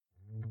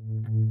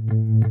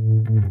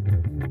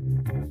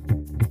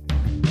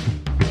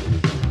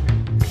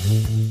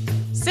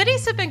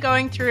Cities have been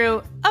going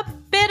through a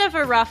bit of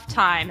a rough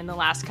time in the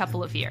last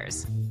couple of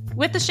years.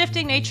 With the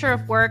shifting nature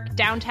of work,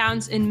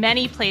 downtowns in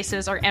many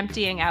places are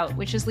emptying out,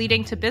 which is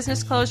leading to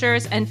business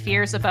closures and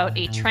fears about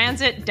a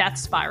transit death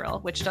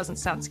spiral, which doesn't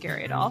sound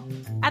scary at all.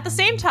 At the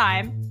same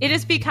time, it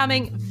is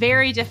becoming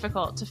very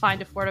difficult to find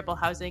affordable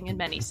housing in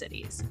many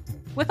cities.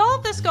 With all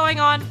of this going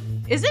on,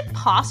 is it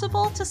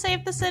possible to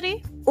save the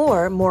city?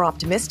 Or, more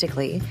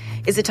optimistically,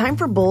 is it time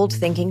for bold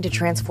thinking to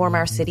transform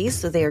our cities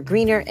so they are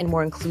greener and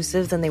more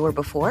inclusive than they were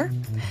before?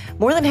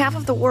 More than half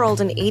of the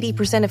world and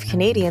 80% of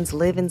Canadians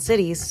live in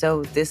cities,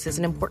 so this is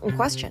an important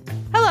question.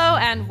 Hello,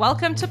 and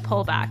welcome to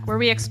Pullback, where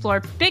we explore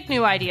big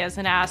new ideas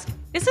and ask,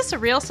 is this a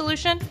real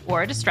solution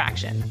or a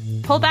distraction?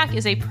 Pullback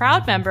is a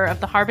proud member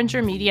of the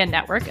Harbinger Media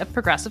Network of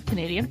progressive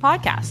Canadian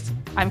podcasts.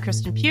 I'm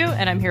Kristen Pugh,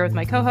 and I'm here with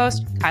my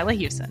co-host, Kyla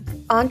Hewson.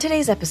 On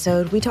today's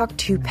episode, we talk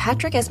to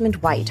Patrick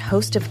Esmonde-White,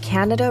 host of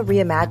Canada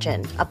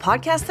Reimagined, a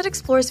podcast that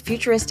explores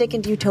futuristic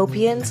and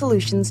utopian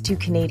solutions to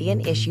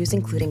Canadian issues,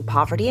 including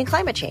poverty and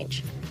climate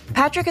change.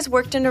 Patrick has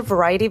worked in a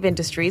variety of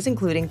industries,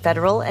 including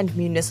federal and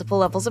municipal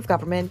levels of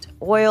government,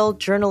 oil,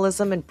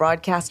 journalism, and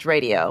broadcast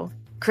radio.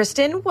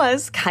 Kristen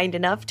was kind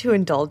enough to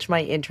indulge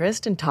my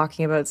interest in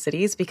talking about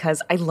cities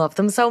because I love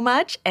them so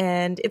much,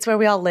 and it's where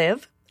we all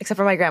live. Except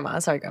for my grandma.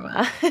 Sorry,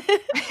 Grandma.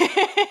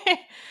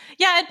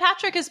 Yeah, and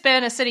Patrick has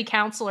been a city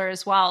councillor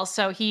as well.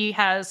 So he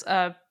has,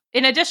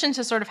 in addition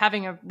to sort of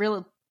having a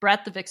real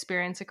breadth of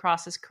experience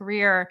across his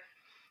career,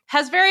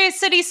 has very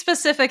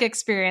city-specific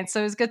experience. So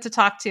it was good to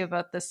talk to you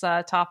about this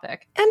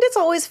topic. And it's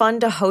always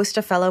fun to host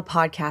a fellow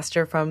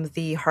podcaster from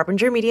the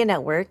Harbinger Media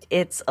Network.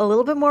 It's a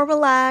little bit more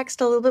relaxed,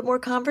 a little bit more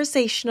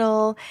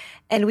conversational,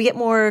 and we get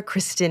more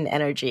Kristen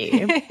energy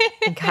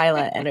and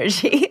Kyla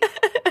energy.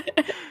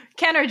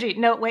 Kenergy.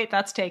 No, wait,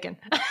 that's taken.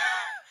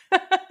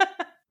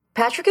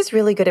 Patrick is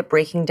really good at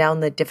breaking down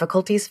the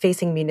difficulties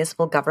facing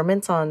municipal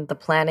governments on the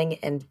planning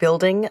and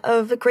building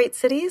of great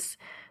cities.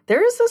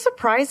 There is a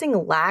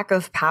surprising lack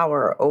of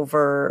power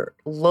over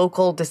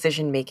local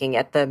decision-making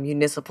at the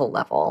municipal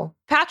level.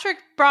 Patrick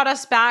brought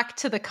us back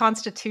to the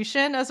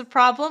Constitution as a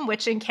problem,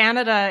 which in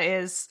Canada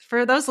is,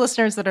 for those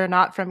listeners that are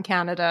not from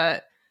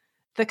Canada,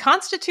 the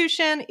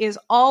Constitution is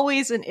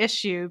always an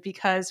issue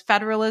because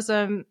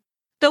federalism,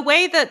 the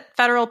way that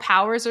federal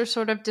powers are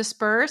sort of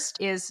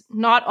dispersed is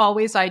not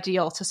always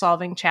ideal to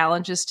solving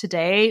challenges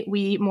today.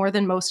 We, more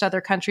than most other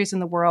countries in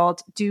the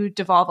world, do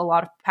devolve a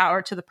lot of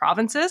power to the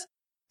provinces.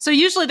 So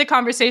usually the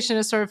conversation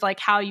is sort of like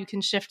how you can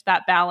shift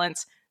that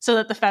balance so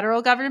that the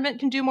federal government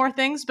can do more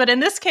things. But in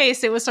this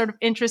case, it was sort of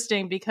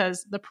interesting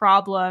because the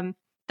problem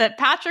that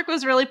Patrick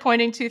was really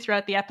pointing to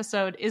throughout the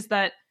episode is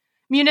that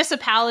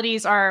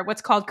municipalities are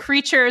what's called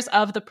creatures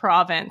of the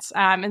province.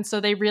 And so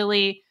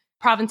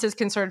provinces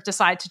can sort of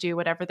decide to do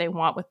whatever they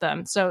want with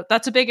them. So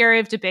that's a big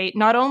area of debate,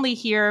 not only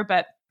here,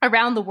 but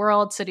around the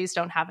world. Cities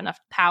don't have enough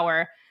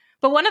power.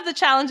 But one of the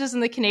challenges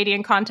in the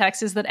Canadian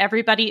context is that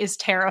everybody is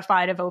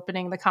terrified of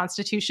opening the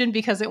Constitution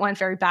because it went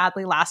very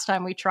badly last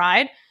time we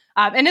tried.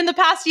 And in the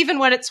past, even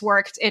when it's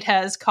worked, it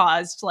has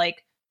caused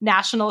like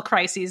national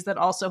crises that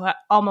also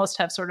almost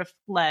have sort of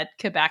led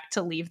Quebec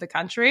to leave the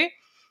country.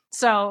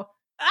 So,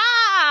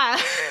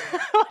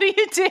 what do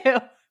you do?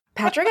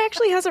 Patrick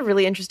actually has a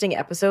really interesting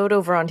episode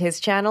over on his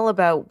channel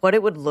about what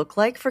it would look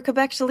like for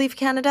Quebec to leave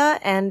Canada,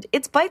 and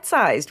it's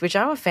bite-sized, which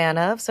I'm a fan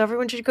of, so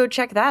everyone should go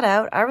check that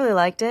out. I really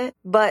liked it.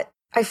 But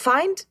I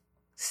find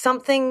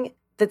something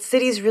that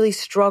cities really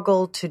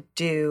struggle to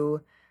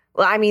do.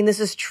 Well, I mean, this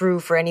is true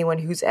for anyone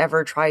who's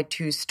ever tried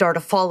to start a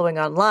following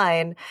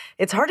online.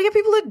 It's hard to get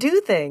people to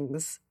do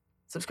things.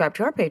 Subscribe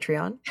to our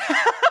Patreon.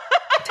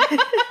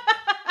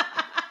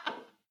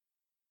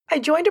 I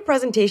joined a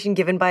presentation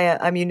given by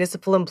a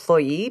municipal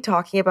employee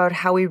talking about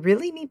how we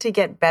really need to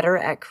get better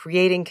at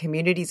creating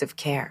communities of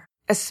care,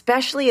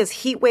 especially as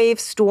heat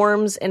waves,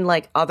 storms, and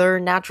like other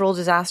natural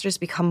disasters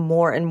become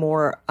more and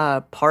more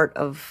part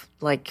of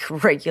like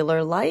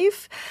regular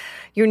life.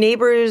 Your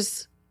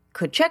neighbors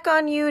could check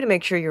on you to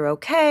make sure you're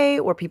okay,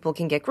 or people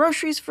can get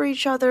groceries for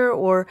each other,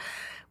 or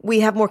we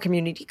have more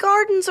community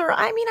gardens, or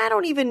I mean, I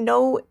don't even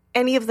know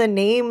any of the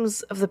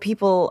names of the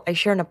people I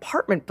share an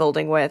apartment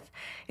building with.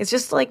 It's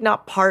just like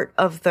not part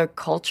of the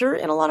culture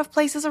in a lot of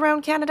places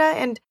around Canada,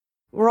 and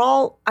we're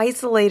all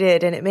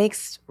isolated, and it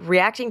makes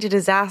reacting to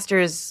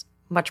disasters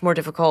much more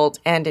difficult,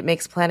 and it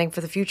makes planning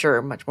for the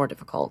future much more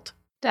difficult.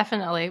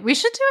 Definitely. We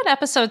should do an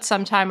episode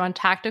sometime on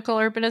tactical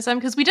urbanism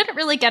because we didn't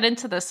really get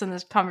into this in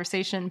this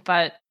conversation,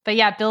 but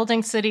yeah,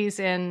 building cities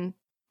in,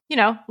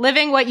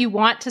 living what you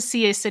want to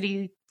see a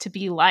city to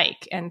be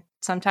like, and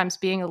sometimes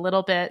being a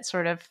little bit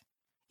sort of,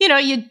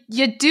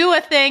 you do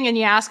a thing and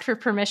you ask for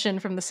permission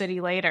from the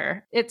city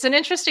later. It's an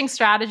interesting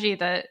strategy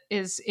that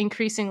is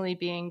increasingly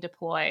being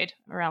deployed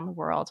around the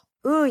world.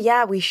 Ooh,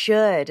 yeah, we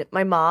should.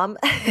 My mom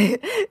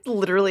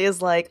literally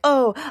is like,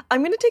 oh,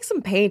 I'm going to take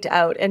some paint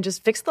out and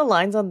just fix the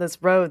lines on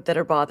this road that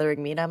are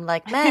bothering me. And I'm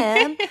like,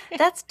 ma'am,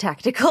 that's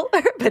tactical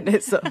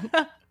urbanism.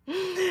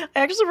 I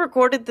actually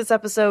recorded this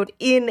episode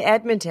in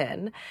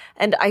Edmonton,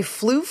 and I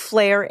flew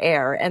Flair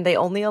Air, and they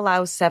only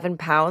allow 7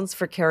 pounds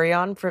for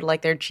carry-on for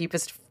like their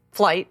cheapest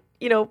flight,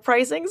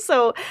 pricing.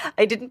 So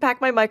I didn't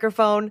pack my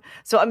microphone.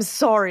 So I'm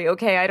sorry,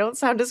 okay? I don't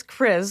sound as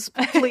crisp.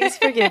 Please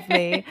forgive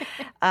me.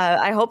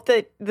 I hope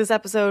that this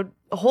episode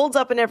holds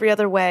up in every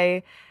other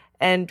way.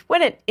 And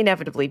when it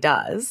inevitably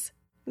does,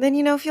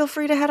 then, feel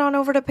free to head on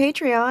over to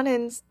Patreon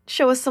and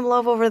show us some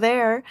love over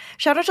there.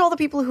 Shout out to all the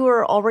people who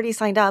are already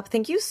signed up.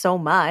 Thank you so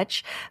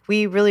much.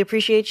 We really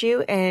appreciate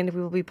you, and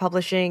we will be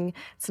publishing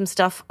some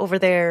stuff over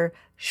there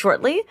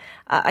shortly.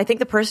 I think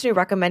the person who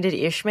recommended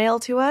Ishmael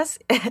to us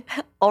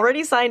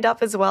already signed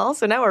up as well,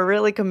 so now we're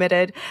really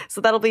committed.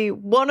 So that'll be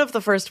one of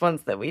the first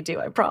ones that we do,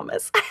 I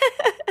promise.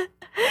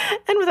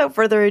 And without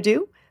further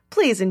ado,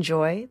 please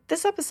enjoy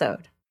this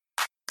episode.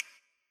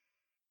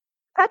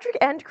 Patrick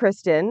and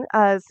Kristen,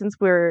 since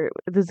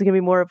this is going to be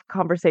more of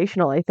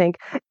conversational, I think,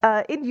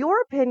 in your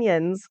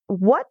opinions,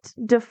 what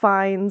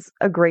defines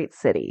a great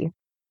city?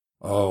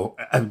 Oh,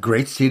 a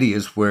great city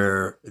is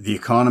where the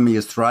economy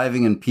is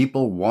thriving and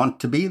people want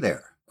to be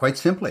there, quite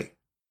simply.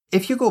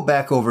 If you go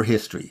back over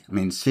history,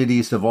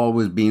 cities have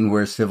always been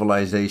where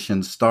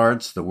civilization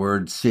starts. The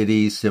word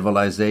city,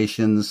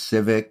 civilizations,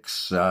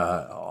 civics,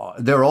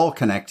 they're all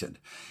connected.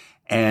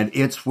 And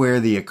it's where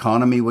the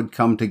economy would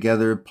come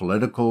together,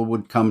 political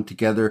would come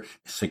together,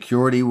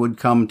 security would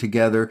come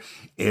together.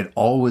 It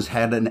always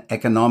had an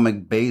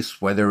economic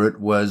base, whether it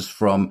was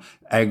from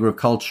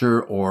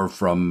agriculture or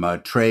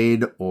from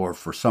trade or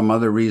for some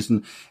other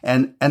reason.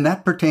 And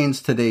that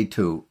pertains today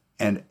too.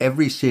 And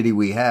every city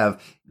we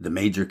have, the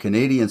major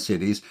Canadian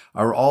cities,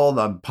 are all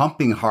the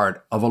pumping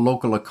heart of a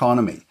local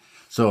economy.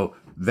 So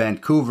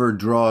Vancouver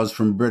draws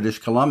from British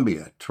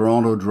Columbia.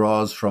 Toronto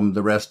draws from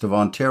the rest of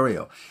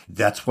Ontario.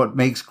 That's what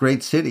makes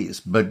great cities.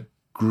 But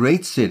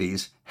great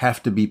cities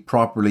have to be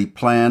properly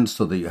planned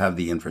so that you have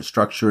the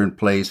infrastructure in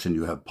place and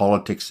you have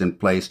politics in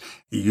place.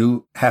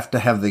 You have to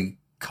have the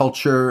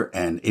culture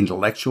and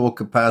intellectual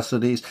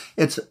capacities.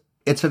 It's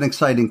an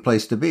exciting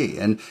place to be,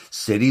 and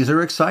cities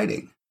are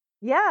exciting.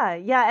 Yeah.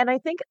 And I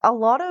think a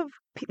lot of,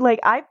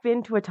 I've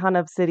been to a ton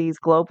of cities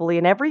globally,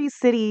 and every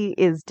city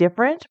is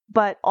different,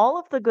 but all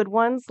of the good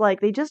ones,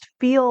 they just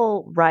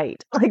feel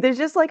right. There's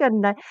just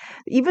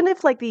even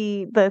if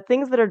the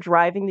things that are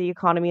driving the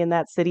economy in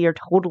that city are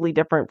totally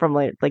different from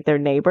their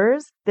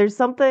neighbors, there's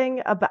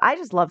something about, I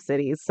just love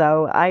cities.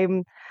 So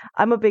I'm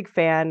a big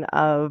fan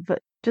of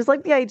just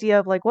the idea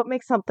of what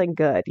makes something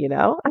good,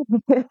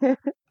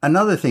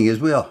 Another thing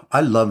is,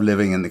 I love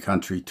living in the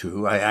country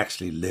too. I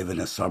actually live in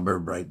a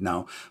suburb right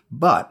now,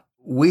 but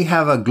we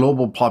have a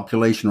global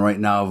population right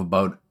now of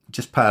about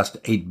just past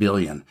 8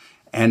 billion,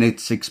 and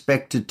it's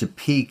expected to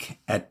peak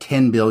at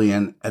 10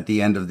 billion at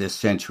the end of this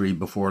century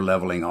before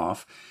leveling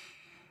off.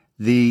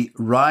 The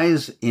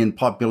rise in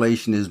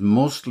population is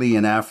mostly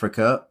in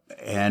Africa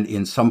and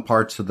in some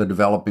parts of the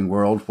developing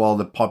world, while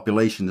the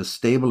population is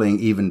stabling,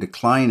 even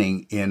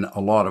declining in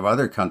a lot of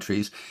other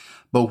countries.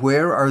 But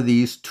where are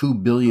these 2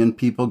 billion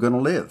people going to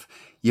live?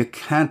 You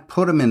can't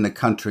put them in the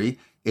country.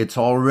 It's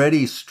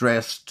already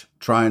stressed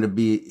trying to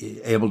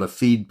be able to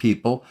feed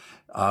people.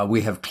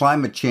 We have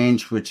climate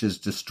change, which is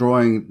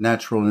destroying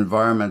natural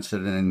environments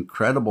at an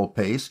incredible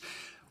pace.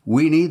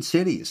 We need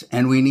cities,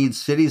 and we need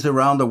cities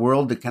around the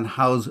world that can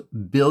house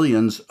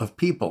billions of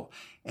people.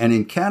 And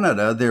in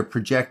Canada, they're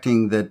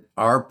projecting that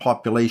our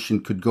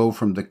population could go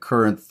from the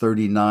current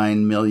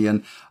 39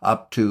 million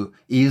up to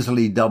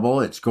easily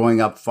double. It's going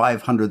up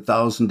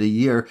 500,000 a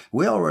year.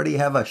 We already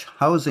have a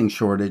housing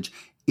shortage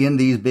in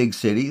these big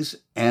cities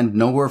and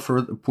nowhere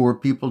for the poor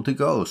people to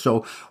go.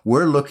 So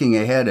we're looking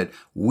ahead at,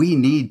 we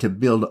need to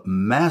build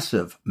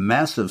massive,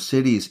 massive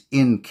cities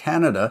in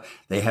Canada.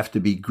 They have to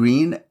be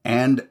green,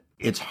 and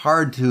it's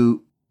hard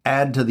to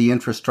add to the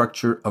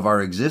infrastructure of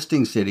our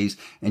existing cities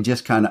and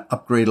just kind of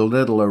upgrade a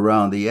little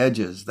around the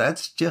edges.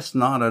 That's just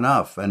not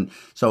enough. And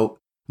so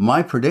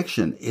my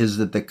prediction is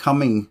that the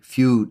coming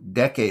few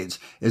decades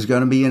is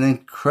going to be an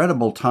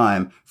incredible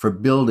time for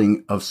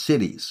building of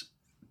cities,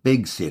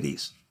 big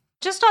cities.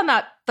 Just on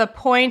the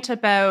point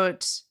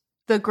about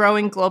the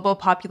growing global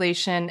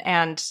population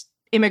and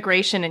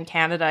immigration in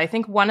Canada, I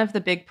think one of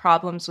the big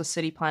problems with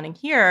city planning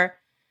here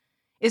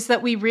is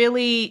that we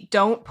really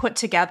don't put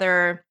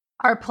together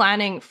our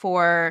planning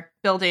for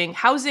building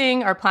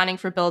housing, our planning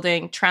for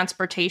building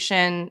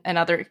transportation and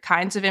other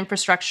kinds of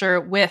infrastructure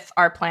with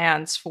our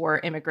plans for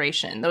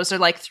immigration. Those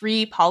are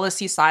three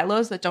policy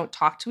silos that don't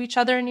talk to each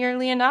other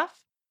nearly enough.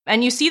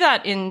 And you see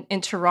that in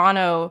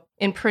Toronto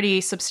in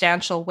pretty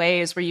substantial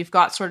ways, where you've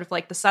got sort of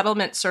the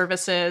settlement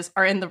services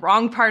are in the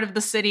wrong part of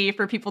the city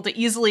for people to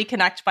easily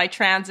connect by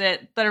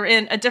transit, that are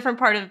in a different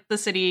part of the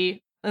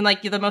city. And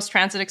the most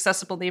transit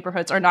accessible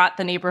neighborhoods are not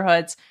the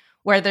neighborhoods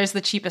where there's the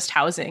cheapest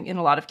housing in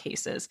a lot of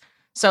cases.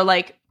 So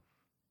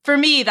for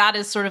me, that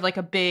is sort of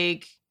a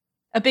big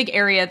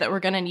area that we're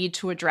going to need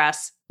to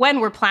address when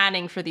we're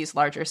planning for these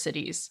larger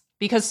cities,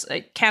 because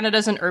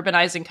Canada's an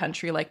urbanizing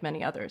country like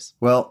many others.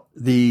 Well,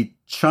 the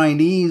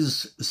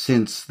Chinese,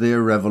 since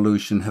their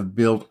revolution, have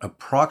built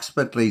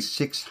approximately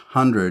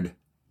 600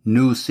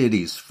 new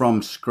cities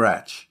from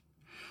scratch.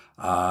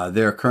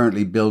 They're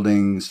currently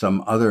building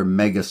some other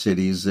mega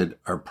cities that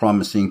are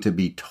promising to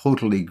be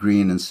totally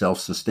green and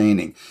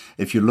self-sustaining.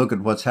 If you look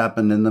at what's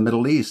happened in the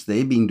Middle East,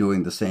 they've been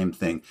doing the same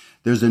thing.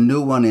 There's a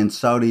new one in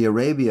Saudi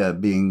Arabia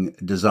being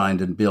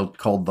designed and built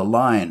called The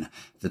Line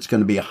that's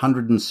going to be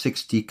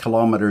 160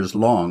 kilometers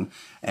long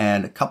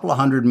and a couple of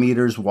hundred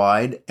meters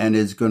wide, and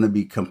is going to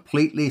be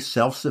completely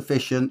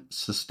self-sufficient,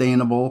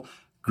 sustainable,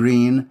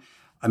 green.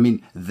 I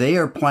mean, they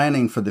are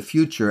planning for the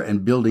future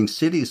and building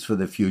cities for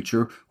the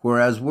future,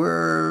 whereas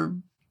we're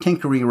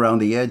tinkering around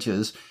the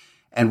edges.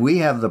 And we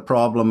have the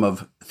problem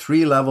of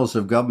 3 levels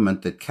of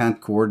government that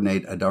can't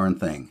coordinate a darn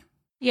thing.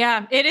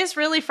 Yeah, it is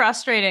really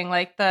frustrating.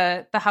 Like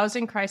the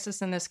housing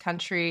crisis in this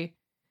country.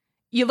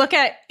 You look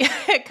at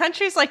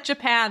countries like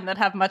Japan that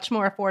have much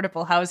more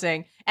affordable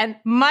housing and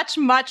much,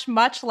 much,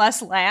 much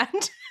less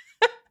land.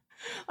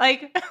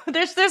 Like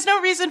there's no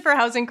reason for a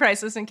housing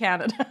crisis in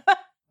Canada.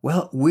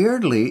 Well,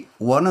 weirdly,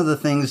 one of the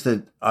things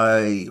that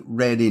I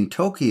read in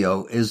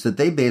Tokyo is that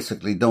they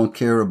basically don't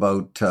care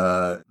about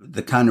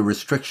the kind of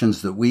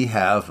restrictions that we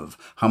have of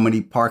how many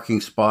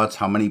parking spots,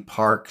 how many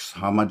parks,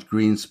 how much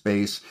green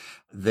space.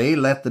 They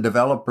let the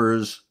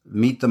developers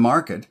meet the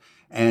market.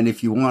 And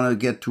if you want to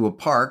get to a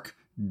park,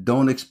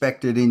 don't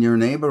expect it in your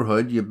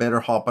neighborhood. You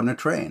better hop on a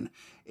train.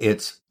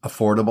 It's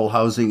affordable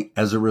housing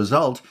as a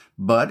result,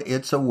 but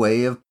it's a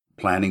way of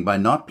planning by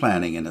not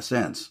planning in a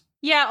sense.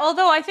 Yeah,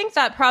 although I think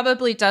that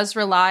probably does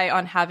rely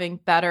on having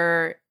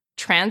better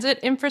transit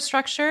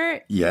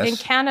infrastructure. Yes. In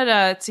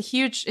Canada, it's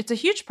a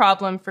huge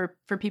problem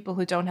for people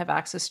who don't have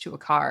access to a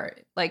car.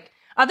 Like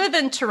other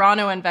than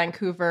Toronto and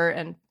Vancouver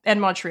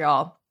and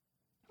Montreal,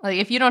 like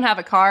if you don't have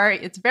a car,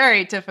 it's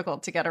very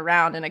difficult to get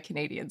around in a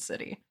Canadian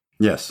city.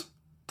 Yes,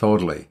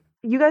 totally.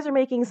 You guys are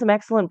making some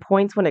excellent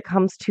points when it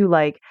comes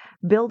to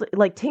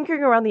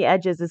tinkering around the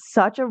edges is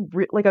such a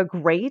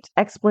great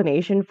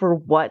explanation for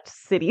what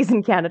cities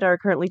in Canada are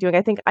currently doing.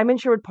 I think I'm in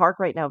Sherwood Park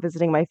right now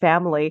visiting my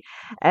family,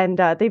 and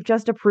they've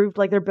just approved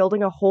they're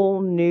building a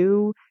whole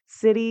new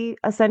city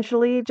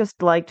essentially just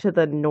to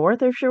the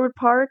north of Sherwood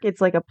Park.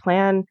 It's like a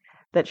plan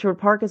that Sherwood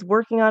Park is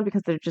working on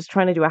because they're just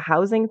trying to do a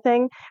housing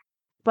thing.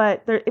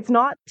 But it's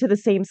not to the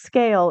same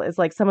scale as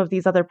some of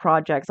these other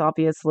projects,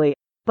 obviously.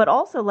 But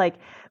also,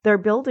 they're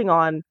building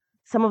on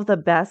some of the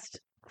best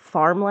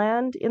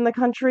farmland in the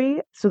country.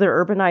 So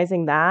they're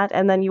urbanizing that.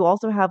 And then you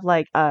also have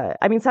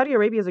Saudi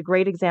Arabia is a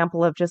great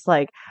example of just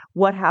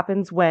what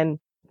happens when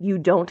you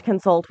don't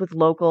consult with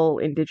local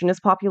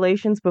indigenous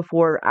populations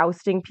before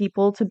ousting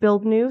people to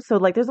build new. So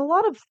there's a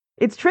lot of,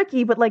 it's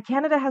tricky, but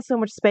Canada has so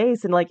much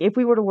space. And if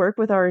we were to work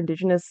with our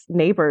indigenous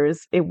neighbors,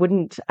 it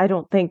wouldn't, I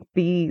don't think,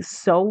 be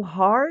so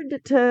hard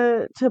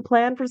to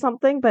plan for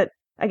something. But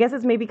I guess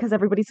it's maybe because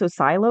everybody's so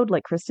siloed,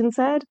 like Kristen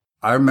said.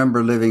 I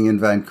remember living in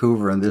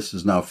Vancouver, and this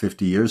is now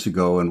 50 years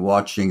ago, and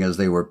watching as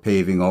they were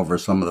paving over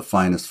some of the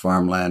finest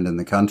farmland in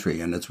the country.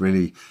 And it's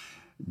really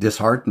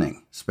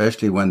disheartening,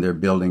 especially when they're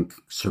building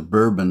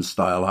suburban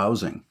style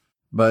housing.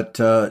 But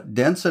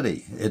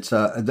density,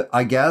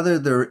 I gather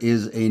there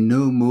is a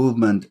new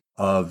movement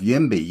of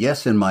YIMBY,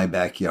 yes, in my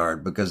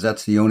backyard, because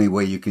that's the only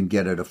way you can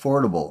get it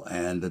affordable.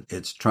 And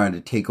it's trying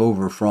to take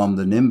over from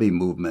the NIMBY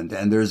movement.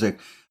 And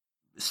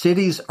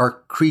cities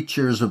are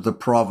creatures of the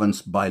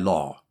province by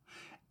law,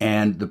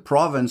 and the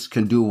province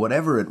can do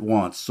whatever it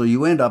wants. So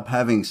you end up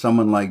having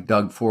someone like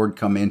Doug Ford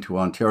come into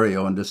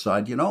Ontario and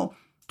decide,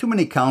 too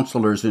many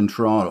councillors in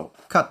Toronto,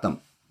 cut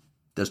them.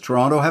 Does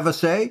Toronto have a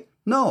say?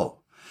 No.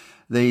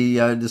 They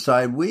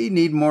decide we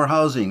need more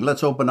housing.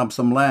 Let's open up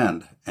some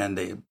land. And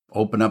they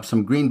open up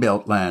some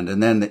greenbelt land.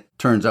 And then it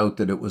turns out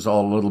that it was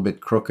all a little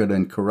bit crooked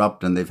and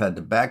corrupt and they've had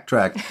to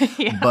backtrack.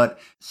 Yeah. But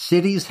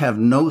cities have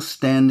no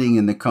standing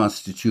in the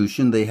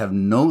Constitution. They have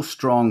no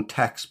strong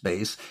tax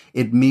base.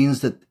 It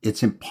means that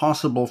it's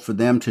impossible for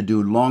them to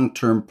do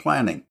long-term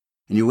planning.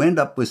 And you end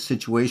up with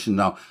situations.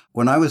 Now,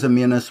 when I was a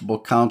municipal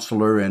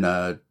councillor in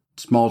a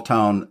small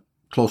town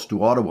close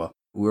to Ottawa,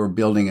 we were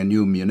building a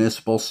new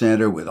municipal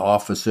center with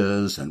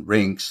offices and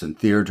rinks and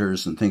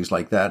theaters and things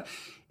like that.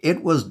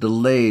 It was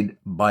delayed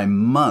by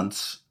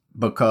months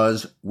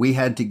because we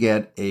had to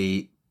get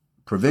a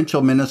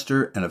provincial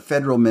minister and a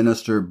federal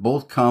minister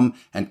both come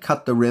and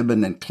cut the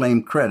ribbon and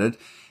claim credit.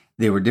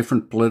 They were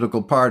different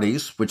political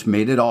parties, which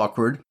made it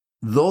awkward.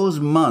 Those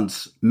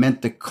months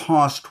meant the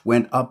cost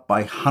went up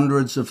by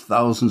hundreds of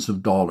thousands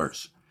of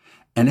dollars.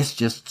 And it's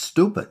just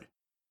stupid.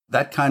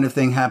 That kind of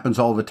thing happens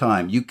all the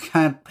time. You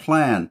can't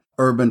plan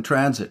urban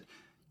transit.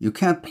 You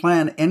can't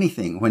plan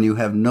anything when you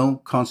have no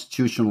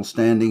constitutional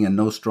standing and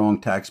no strong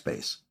tax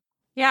base.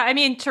 Yeah, I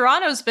mean,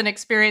 Toronto's been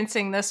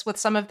experiencing this with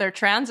some of their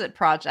transit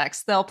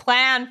projects. They'll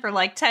plan for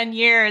 10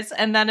 years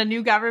and then a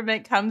new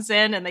government comes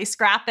in and they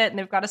scrap it and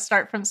they've got to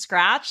start from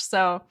scratch.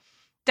 So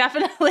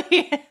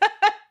definitely,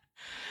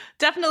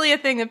 definitely a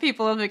thing that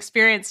people have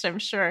experienced, I'm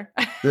sure.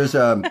 There's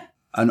an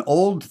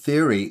old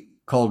theory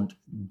called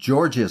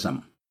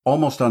Georgism,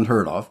 almost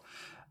unheard of.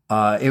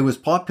 It was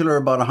popular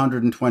about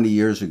 120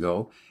 years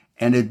ago.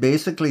 And it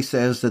basically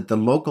says that the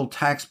local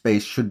tax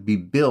base should be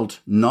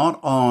built not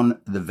on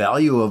the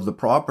value of the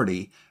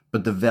property,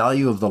 but the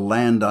value of the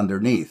land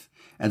underneath.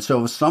 And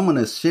so if someone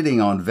is sitting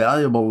on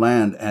valuable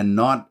land and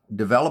not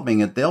developing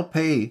it, they'll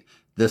pay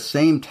the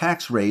same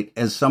tax rate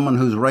as someone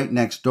who's right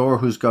next door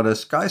who's got a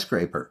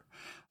skyscraper.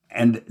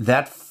 And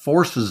that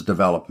forces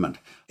development.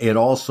 It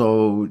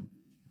also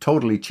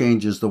totally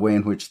changes the way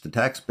in which the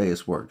tax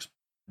base works.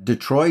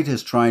 Detroit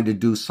is trying to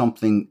do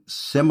something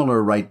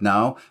similar right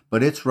now,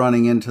 but it's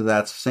running into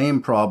that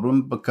same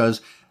problem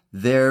because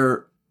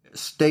their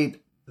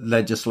state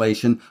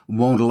legislation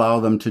won't allow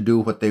them to do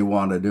what they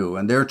want to do.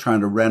 And they're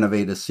trying to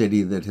renovate a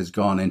city that has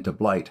gone into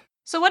blight.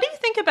 So what do you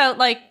think about,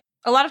 like,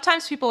 a lot of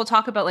times people will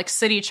talk about like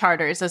city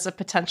charters as a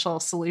potential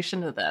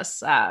solution to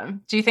this.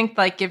 Do you think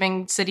like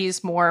giving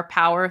cities more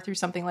power through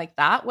something like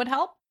that would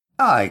help?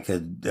 I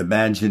could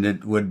imagine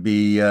it would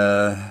be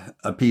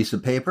a piece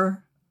of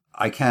paper.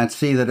 I can't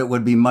see that it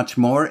would be much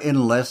more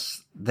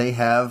unless they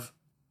have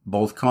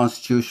both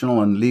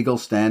constitutional and legal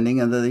standing,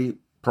 and the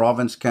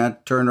province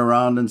can't turn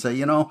around and say,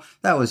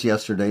 that was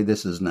yesterday,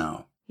 this is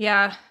now.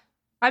 Yeah.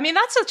 I mean,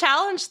 that's a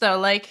challenge, though.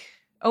 Like,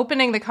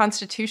 opening the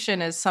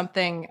Constitution is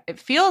something, it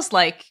feels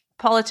like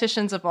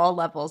politicians of all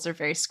levels are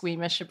very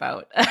squeamish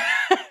about.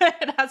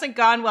 It hasn't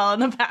gone well in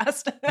the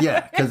past.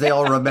 Yeah, because they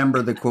all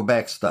remember the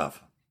Quebec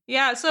stuff.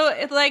 Yeah, so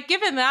like,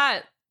 given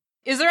that,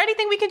 is there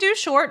anything we can do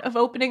short of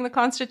opening the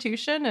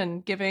Constitution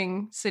and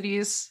giving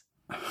cities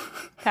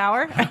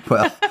power?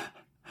 Well,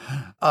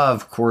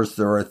 of course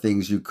there are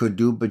things you could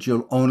do, but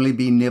you'll only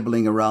be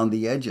nibbling around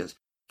the edges.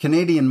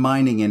 Canadian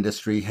mining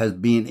industry has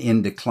been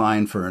in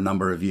decline for a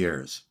number of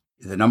years.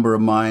 The number of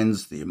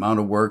mines, the amount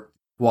of work.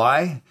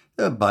 Why?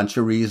 A bunch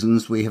of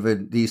reasons. We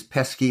have these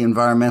pesky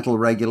environmental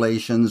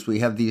regulations. We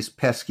have these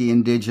pesky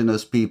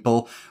Indigenous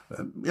people.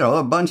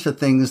 A bunch of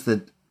things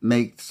that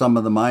make some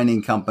of the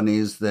mining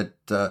companies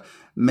that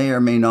may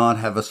or may not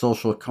have a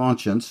social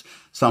conscience,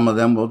 some of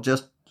them will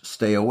just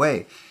stay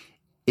away.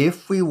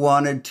 If we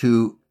wanted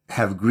to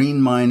have green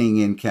mining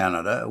in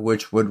Canada,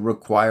 which would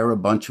require a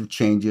bunch of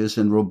changes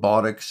in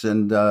robotics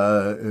and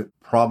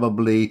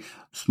probably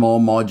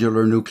small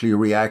modular nuclear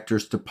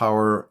reactors to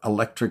power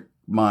electric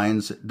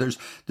mines,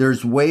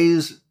 there's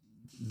ways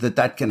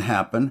that can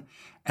happen.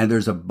 And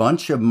there's a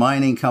bunch of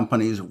mining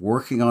companies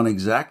working on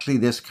exactly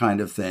this kind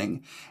of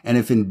thing. And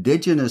if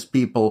Indigenous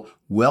people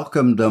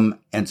welcomed them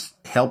and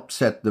helped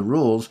set the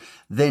rules,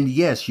 then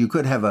yes, you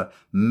could have a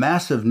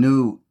massive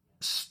new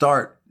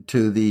start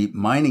to the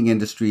mining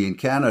industry in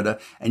Canada,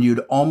 and you'd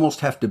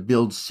almost have to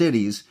build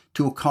cities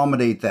to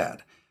accommodate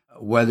that.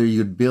 Whether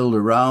you'd build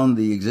around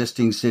the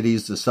existing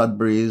cities, the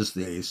Sudburys,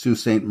 the Sault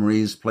Ste.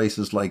 Marie's,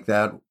 places like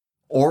that,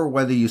 or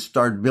whether you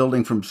start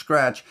building from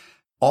scratch,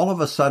 all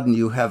of a sudden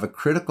you have a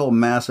critical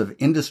mass of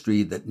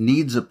industry that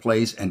needs a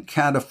place and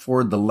can't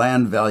afford the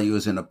land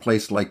values in a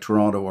place like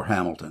Toronto or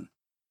Hamilton.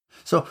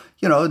 So,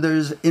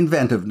 there's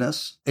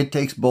inventiveness. It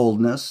takes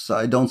boldness.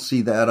 I don't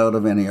see that out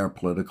of any of our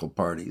political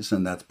parties,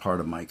 and that's part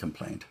of my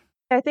complaint.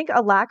 I think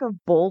a lack of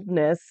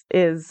boldness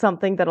is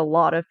something that a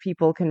lot of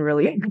people can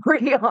really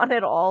agree on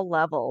at all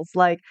levels.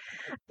 Like,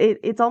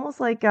 it's almost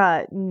like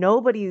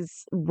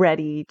nobody's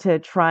ready to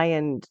try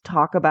and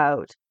talk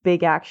about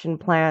big action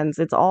plans.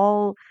 It's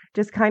all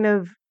just kind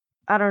of,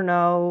 I don't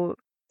know,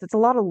 it's a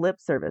lot of lip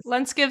service.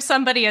 Let's give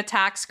somebody a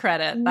tax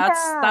credit.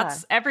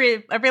 That's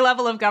every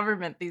level of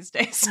government these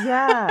days.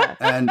 Yeah.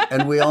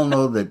 And we all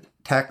know that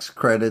tax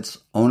credits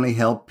only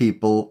help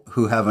people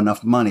who have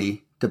enough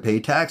money to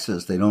pay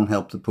taxes. They don't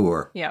help the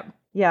poor. Yeah.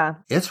 Yeah.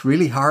 It's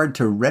really hard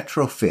to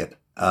retrofit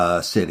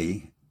a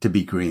city to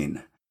be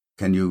green.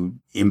 Can you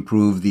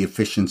improve the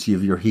efficiency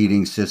of your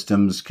heating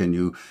systems? Can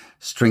you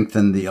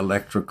strengthen the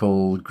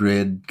electrical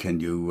grid? Can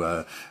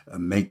you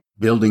make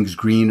buildings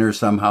greener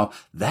somehow?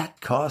 That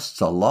costs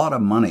a lot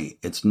of money.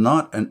 It's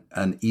not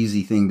an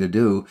easy thing to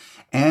do.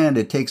 And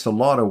it takes a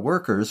lot of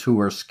workers who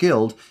are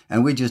skilled,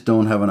 and we just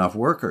don't have enough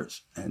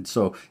workers. And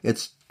so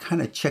it's kind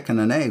of chicken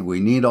and egg. We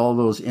need all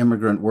those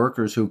immigrant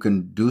workers who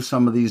can do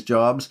some of these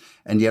jobs,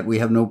 and yet we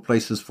have no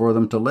places for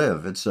them to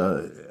live. It's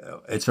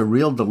a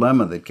real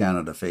dilemma that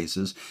Canada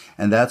faces,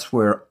 and that's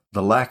where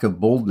the lack of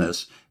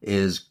boldness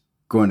is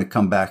going to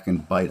come back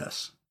and bite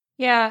us.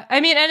 Yeah, I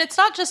mean, and it's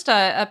not just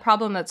a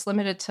problem that's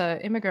limited to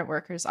immigrant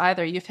workers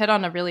either. You've hit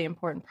on a really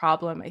important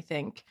problem, I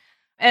think.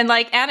 And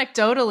like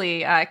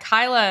anecdotally,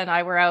 Kyla and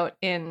I were out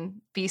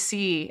in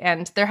BC,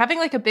 and they're having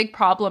like a big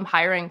problem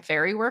hiring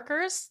ferry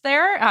workers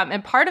there.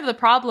 And part of the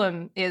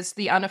problem is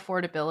the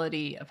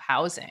unaffordability of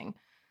housing.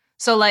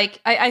 So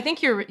like, I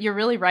think you're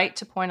really right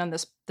to point on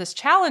this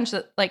challenge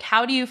that like,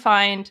 how do you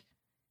find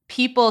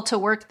people to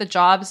work the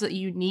jobs that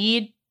you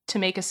need to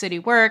make a city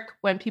work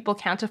when people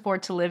can't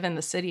afford to live in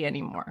the city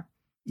anymore?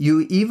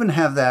 You even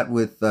have that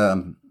with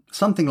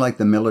something like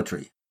the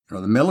military.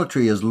 The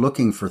military is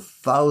looking for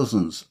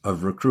thousands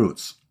of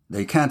recruits.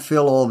 They can't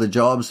fill all the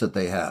jobs that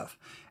they have.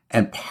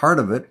 And part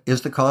of it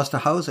is the cost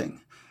of housing.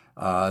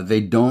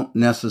 They don't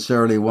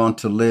necessarily want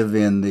to live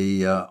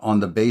on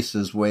the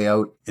bases way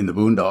out in the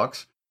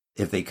boondocks.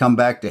 If they come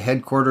back to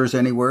headquarters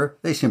anywhere,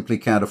 they simply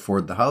can't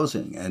afford the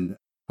housing. And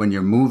when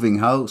you're moving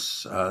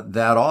house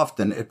that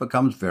often, it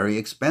becomes very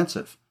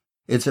expensive.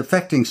 It's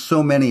affecting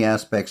so many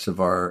aspects of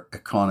our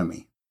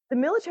economy. The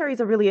military is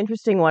a really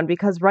interesting one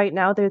because right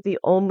now they're the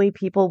only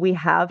people we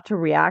have to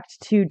react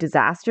to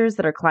disasters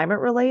that are climate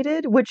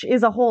related, which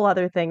is a whole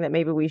other thing that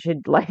maybe we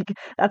should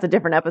that's a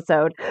different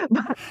episode.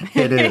 But,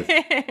 It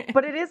is.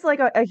 but it is like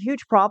a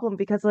huge problem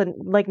because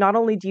like not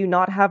only do you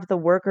not have the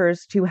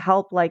workers to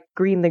help like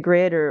green the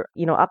grid or,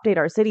 update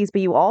our cities,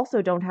 but you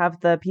also don't have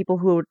the people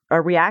who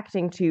are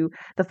reacting to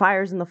the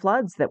fires and the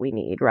floods that we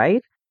need,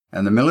 right?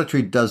 And the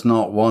military does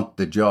not want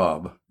the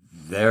job.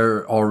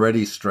 They're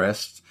already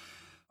stressed.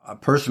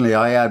 Personally,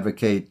 I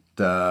advocate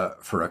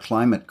for a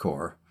climate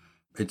corps.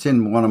 It's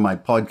in one of my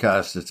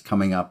podcasts that's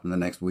coming up in the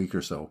next week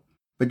or so.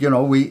 But,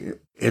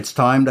 it's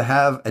time to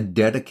have a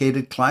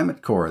dedicated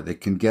climate corps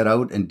that can get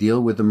out and deal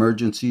with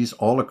emergencies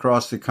all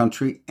across the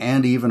country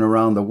and even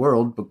around the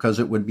world, because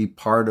it would be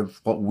part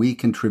of what we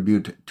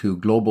contribute to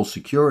global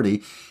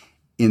security.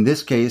 In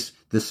this case,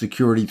 the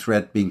security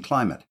threat being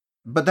climate.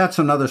 But that's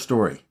another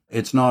story.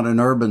 It's not an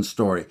urban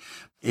story.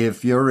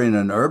 If you're in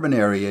an urban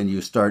area and you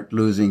start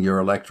losing your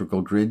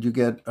electrical grid, you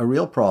get a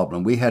real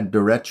problem. We had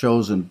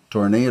derechos and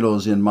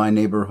tornadoes in my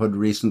neighborhood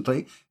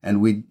recently,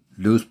 and we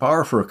lose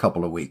power for a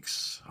couple of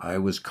weeks. I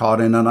was caught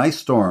in an ice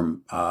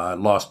storm,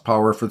 lost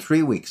power for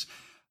 3 weeks.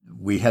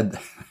 We had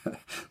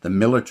the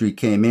military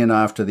came in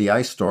after the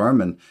ice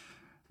storm, and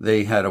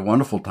they had a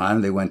wonderful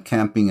time. They went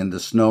camping in the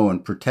snow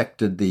and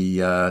protected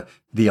the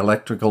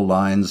electrical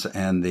lines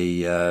and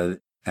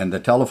the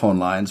telephone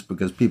lines,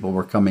 because people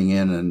were coming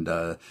in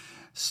and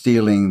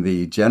stealing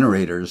the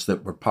generators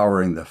that were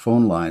powering the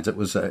phone lines. It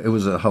was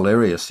a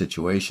hilarious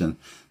situation.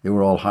 They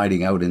were all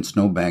hiding out in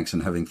snowbanks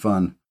and having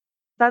fun.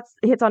 That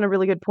hits on a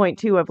really good point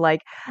too of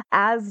like,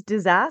 as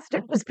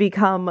disasters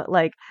become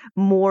like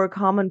more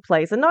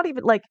commonplace, and not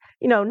even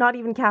not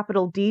even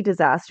capital D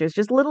disasters,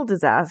 just little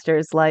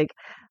disasters like,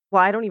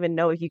 well, I don't even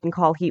know if you can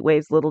call heat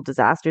waves little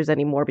disasters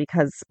anymore,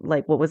 because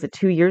like, what was it,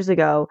 2 years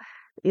ago,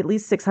 at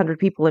least 600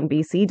 people in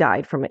BC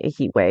died from a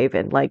heat wave,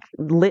 and like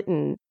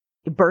Lytton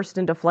burst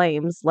into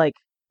flames. Like,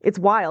 it's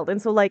wild.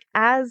 And so like,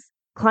 as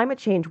climate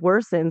change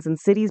worsens and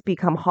cities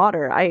become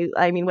hotter,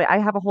 I mean, I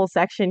have a whole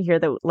section here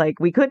that like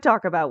we could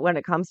talk about when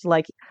it comes to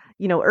like,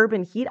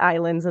 urban heat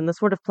islands and the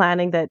sort of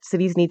planning that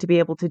cities need to be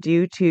able to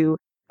do to,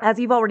 as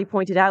you've already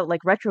pointed out,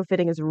 like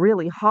retrofitting is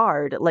really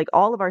hard. Like,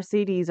 all of our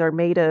cities are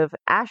made of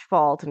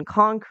asphalt and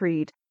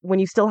concrete. When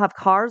you still have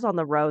cars on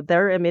the road,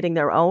 they're emitting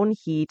their own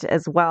heat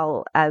as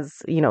well as,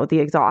 the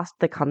exhaust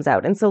that comes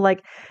out. And so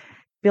like,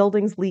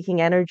 buildings leaking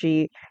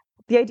energy,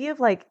 the idea of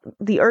like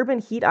the urban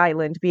heat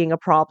island being a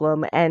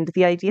problem, and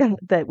the idea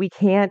that we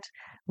can't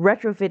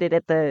retrofit it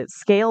at the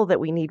scale that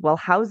we need while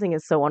housing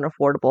is so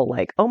unaffordable,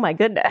 like, oh my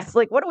goodness,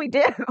 like, what do we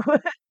do?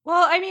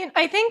 Well, I mean,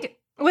 I think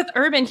with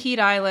urban heat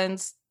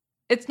islands,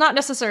 it's not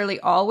necessarily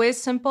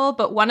always simple,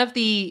 but one of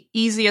the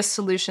easiest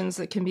solutions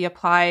that can be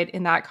applied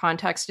in that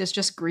context is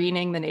just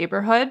greening the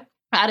neighborhood.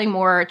 Adding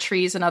more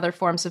trees and other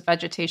forms of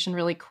vegetation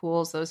really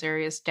cools those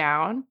areas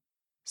down.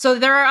 So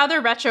there are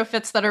other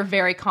retrofits that are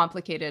very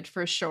complicated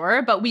for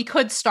sure, but we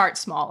could start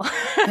small.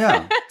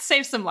 Yeah.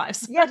 Save some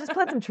lives. Yeah, just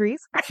plant some trees.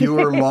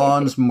 Fewer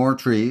lawns, more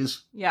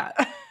trees. Yeah.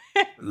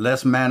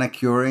 Less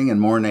manicuring and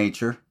more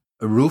nature.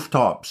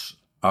 Rooftops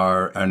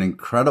are an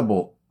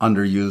incredible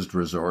underused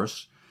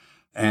resource.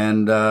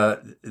 And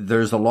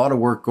there's a lot of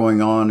work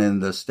going on in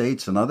the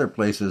States and other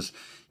places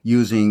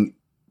using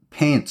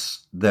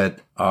paints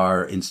that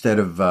are, instead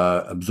of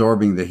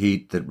absorbing the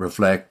heat, that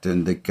reflect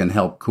and that can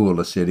help cool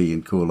a city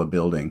and cool a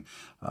building.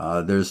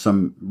 There's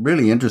some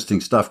really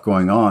interesting stuff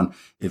going on.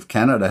 If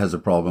Canada has a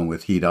problem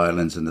with heat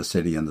islands in the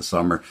city in the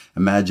summer,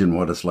 imagine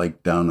what it's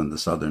like down in the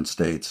southern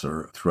states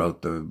or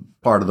throughout the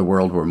part of the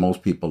world where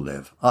most people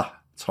live.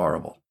 It's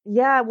horrible.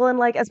 Yeah, well, and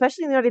like,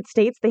 especially in the United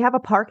States, they have a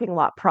parking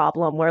lot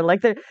problem where like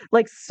there's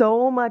like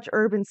so much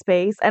urban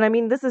space. And I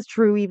mean, this is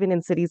true even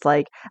in cities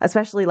like,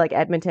 especially like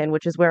Edmonton,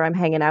 which is where I'm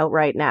hanging out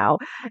right now.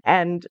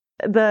 And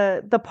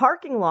the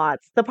parking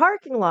lots,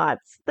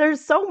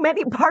 there's so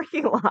many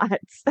parking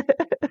lots.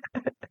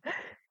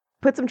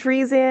 Put some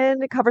trees in,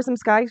 cover some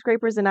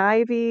skyscrapers in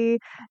ivy.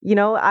 Some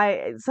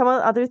of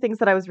the other things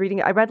that I was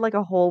reading, I read like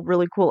a whole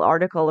really cool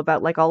article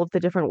about like all of the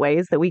different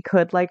ways that we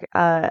could like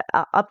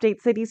update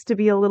cities to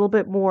be a little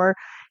bit more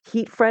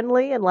heat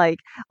friendly, and like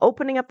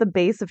opening up the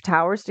base of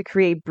towers to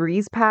create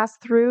breeze pass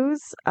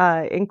throughs.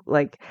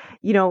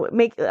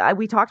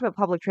 We talked about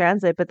public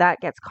transit, but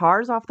that gets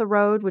cars off the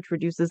road, which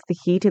reduces the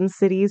heat in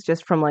cities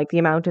just from like the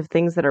amount of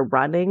things that are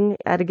running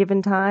at a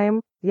given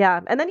time.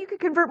 Yeah, and then you could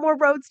convert more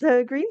roads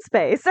to green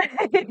space.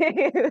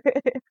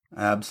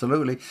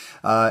 Absolutely.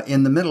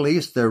 In the Middle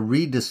East, they're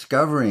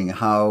rediscovering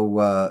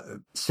how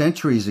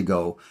centuries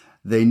ago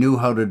they knew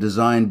how to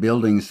design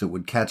buildings that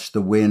would catch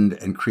the wind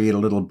and create a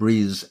little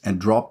breeze and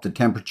drop the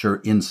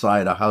temperature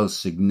inside a house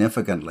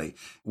significantly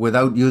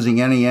without using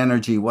any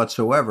energy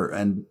whatsoever.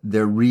 And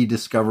they're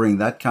rediscovering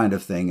that kind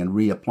of thing and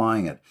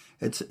reapplying it.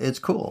 It's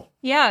cool.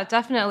 Yeah,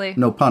 definitely.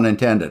 No pun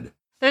intended.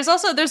 There's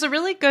a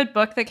really good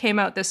book that came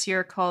out this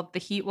year called The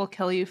Heat Will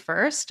Kill You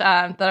First,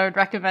 that I would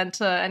recommend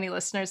to any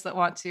listeners that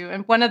want to.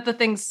 And one of the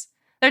things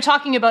they're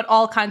talking about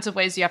all kinds of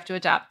ways you have to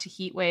adapt to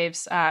heat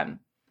waves.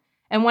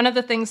 And one of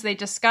the things they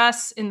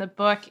discuss in the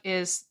book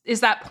is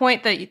that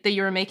point that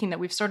you were making, that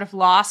we've sort of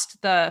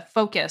lost the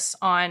focus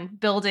on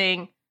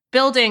building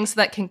buildings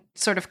that can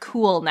sort of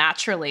cool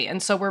naturally.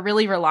 And so we're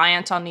really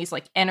reliant on these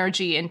like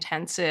energy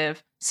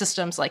intensive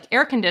systems like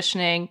air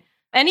conditioning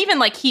and even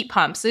like heat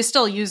pumps. They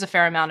still use a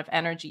fair amount of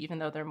energy, even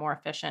though they're more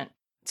efficient.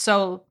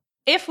 So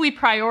if we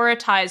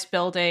prioritize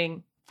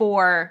building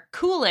for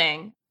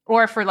cooling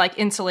or for like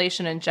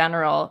insulation in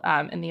general,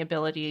 and the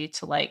ability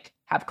to like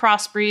have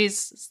cross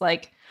breeze, it's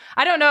like,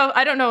 I don't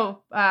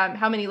know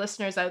how many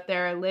listeners out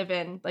there live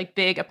in like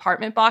big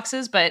apartment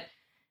boxes, but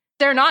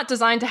they're not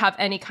designed to have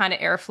any kind of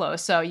airflow.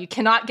 So you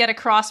cannot get a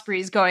cross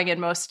breeze going in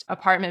most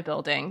apartment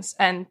buildings.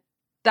 And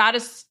that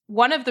is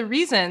one of the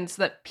reasons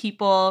that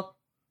people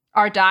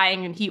are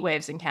dying in heat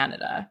waves in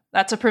Canada.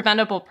 That's a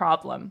preventable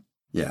problem.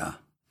 Yeah.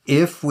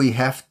 If we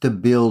have to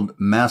build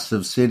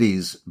massive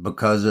cities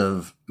because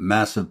of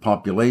massive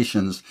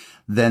populations,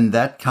 then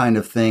that kind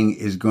of thing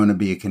is going to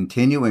be a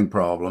continuing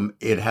problem.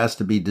 It has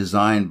to be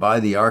designed by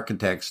the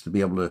architects to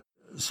be able to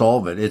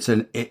solve it.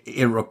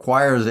 It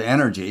requires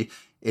energy.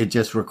 It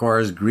just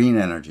requires green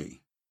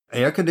energy.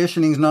 Air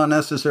conditioning is not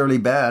necessarily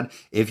bad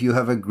if you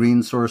have a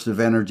green source of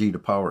energy to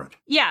power it.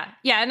 Yeah.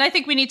 And I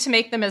think we need to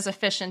make them as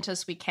efficient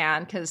as we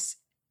can because,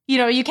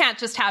 you can't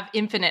just have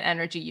infinite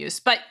energy use,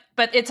 but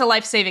it's a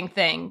life-saving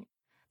thing.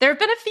 There have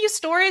been a few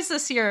stories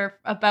this year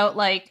about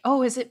like,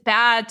 oh, is it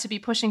bad to be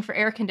pushing for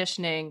air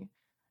conditioning?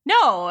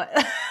 No,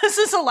 this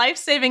is a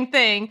life-saving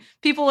thing.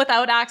 People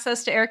without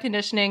access to air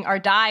conditioning are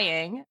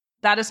dying.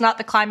 That is not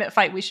the climate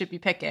fight we should be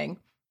picking.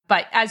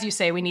 But as you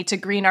say, we need to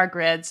green our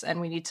grids and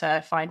we need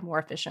to find more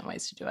efficient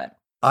ways to do it.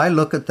 I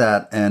look at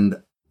that,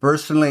 and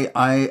personally,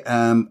 I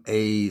am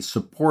a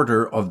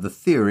supporter of the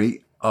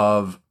theory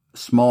of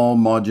small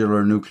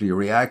modular nuclear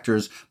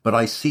reactors, but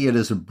I see it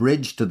as a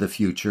bridge to the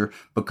future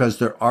because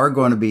there are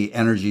going to be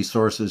energy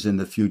sources in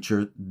the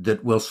future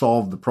that will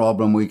solve the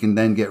problem. We can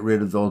then get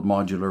rid of those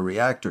modular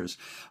reactors.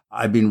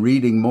 I've been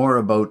reading more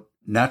about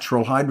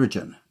natural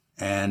hydrogen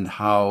and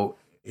how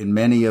in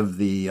many of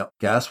the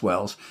gas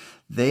wells,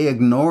 they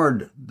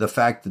ignored the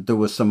fact that there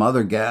was some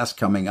other gas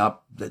coming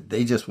up, that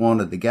they just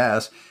wanted the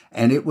gas,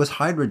 and it was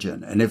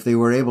hydrogen. And if they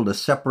were able to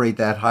separate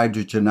that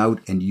hydrogen out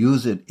and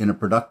use it in a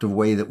productive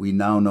way that we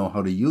now know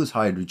how to use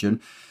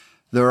hydrogen,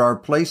 there are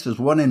places,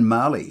 one in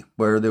Mali,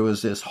 where there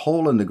was this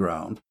hole in the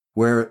ground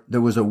where there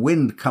was a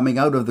wind coming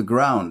out of the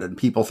ground, and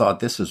people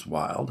thought this is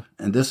wild.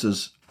 And this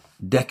is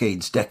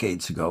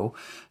decades ago.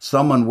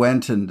 Someone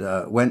went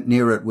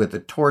near it with a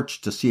torch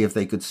to see if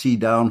they could see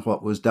down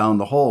what was down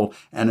the hole,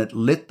 and it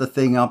lit the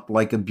thing up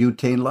like a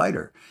butane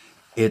lighter.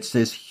 It's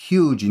this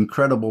huge,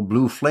 incredible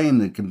blue flame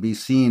that can be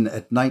seen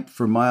at night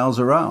for miles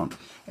around.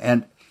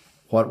 And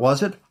what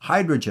was it?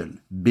 Hydrogen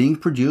being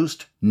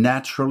produced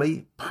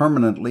naturally,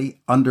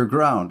 permanently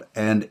underground.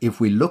 And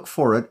if we look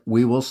for it,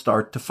 we will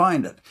start to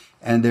find it.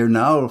 And they're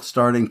now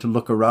starting to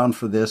look around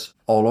for this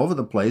all over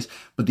the place.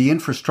 But the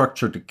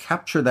infrastructure to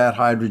capture that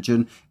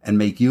hydrogen and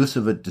make use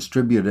of it,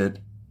 distribute it,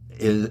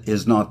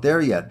 is not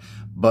there yet.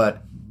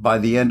 But by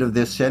the end of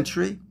this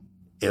century,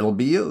 it'll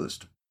be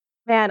used.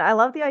 Man, I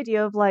love the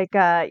idea of like,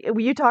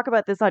 you talk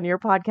about this on your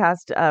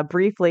podcast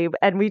briefly,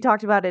 and we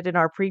talked about it in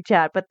our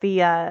pre-chat, but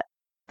the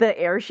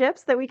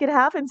airships that we could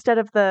have instead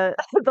of the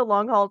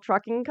long haul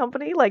trucking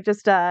company, like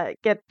just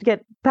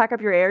pack up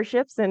your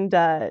airships and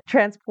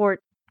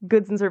transport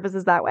goods and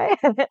services that way.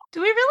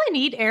 Do we really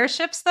need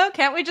airships though?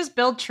 Can't we just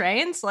build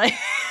trains? Like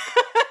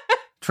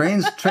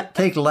trains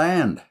take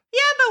land. Yeah,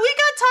 but we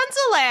got tons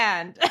of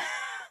land.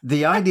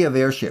 The idea of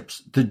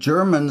airships, the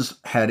Germans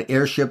had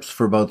airships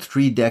for about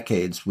 3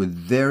 decades with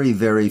very,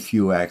 very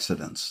few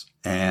accidents.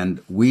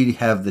 And we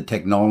have the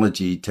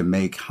technology to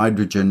make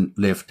hydrogen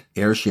lift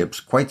airships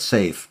quite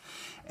safe.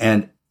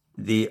 And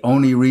the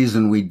only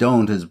reason we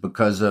don't is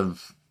because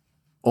of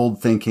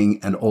old thinking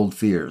and old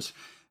fears.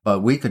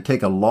 But we could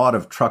take a lot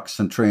of trucks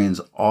and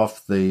trains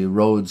off the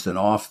roads and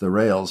off the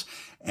rails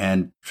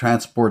and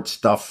transport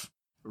stuff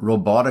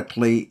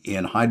robotically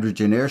in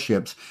hydrogen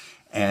airships.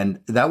 And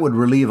that would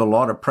relieve a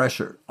lot of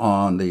pressure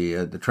on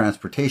the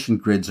transportation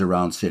grids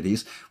around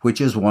cities, which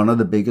is one of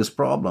the biggest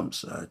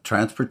problems.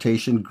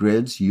 Transportation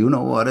grids, you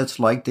know what it's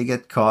like to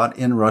get caught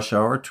in rush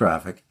hour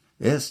traffic.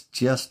 It's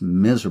just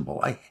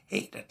miserable. I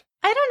hate it.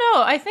 I don't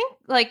know. I think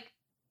like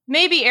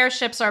maybe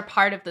airships are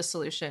part of the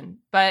solution.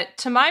 But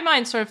to my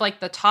mind, sort of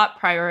like the top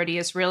priority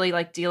is really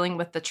like dealing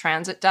with the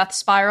transit death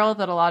spiral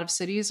that a lot of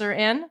cities are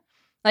in.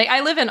 Like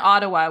I live in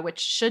Ottawa, which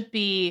should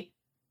be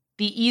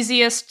the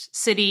easiest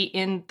city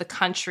in the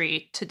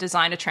country to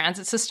design a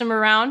transit system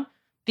around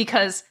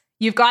because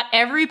you've got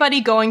everybody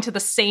going to the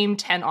same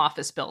 10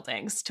 office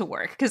buildings to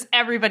work because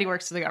everybody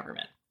works for the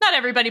government. Not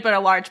everybody, but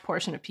a large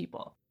portion of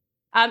people.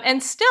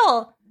 And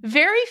still,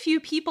 very few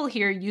people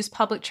here use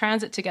public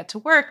transit to get to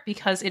work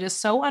because it is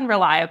so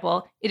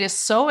unreliable. It is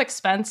so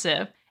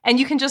expensive. And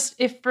you can just,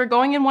 if we're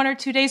going in 1 or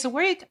 2 days a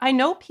week, I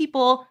know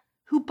people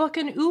who book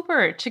an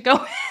Uber to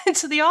go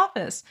into the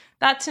office.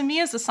 That to me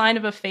is a sign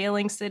of a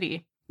failing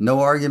city.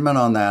 No argument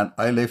on that.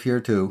 I live here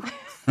too.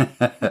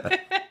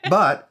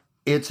 But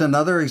it's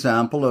another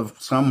example of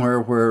somewhere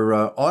where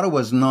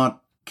Ottawa's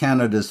not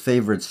Canada's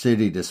favorite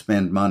city to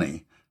spend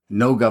money.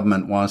 No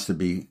government wants to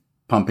be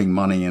pumping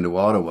money into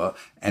Ottawa.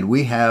 And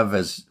we have,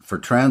 as for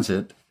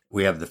transit,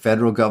 we have the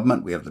federal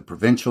government, we have the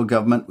provincial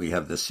government, we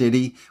have the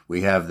city,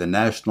 we have the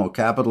National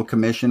Capital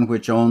Commission,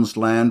 which owns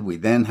land. We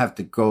then have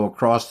to go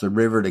across the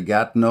river to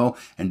Gatineau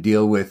and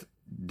deal with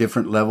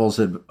different levels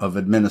of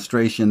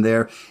administration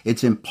there.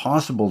 It's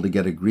impossible to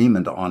get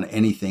agreement on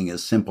anything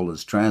as simple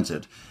as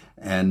transit.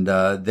 And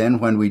then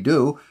when we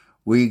do,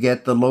 we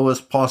get the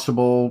lowest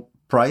possible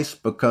price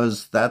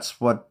because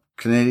that's what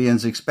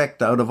Canadians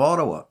expect out of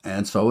Ottawa.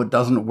 And so it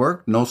doesn't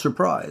work. No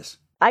surprise.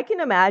 I can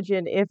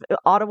imagine if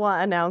Ottawa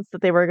announced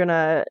that they were going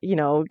to,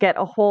 get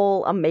a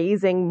whole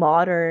amazing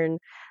modern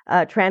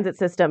transit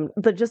system,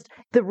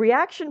 the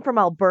reaction from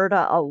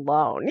Alberta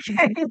alone,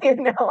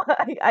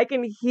 I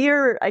can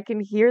hear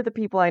the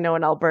people I know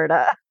in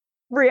Alberta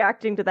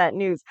reacting to that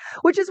news,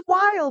 which is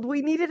wild.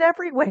 We need it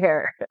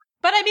everywhere.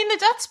 But I mean, the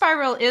death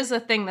spiral is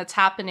a thing that's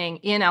happening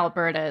in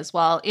Alberta as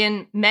well,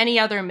 in many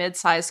other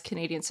mid-sized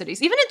Canadian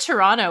cities. Even in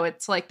Toronto,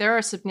 it's like there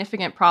are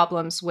significant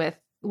problems with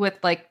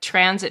like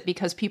transit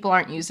because people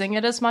aren't using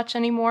it as much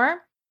anymore,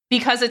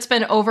 because it's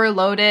been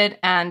overloaded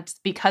and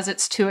because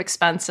it's too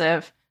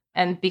expensive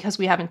and because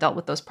we haven't dealt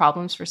with those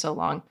problems for so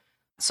long.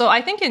 So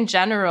I think in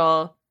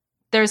general,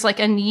 there's like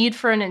a need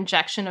for an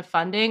injection of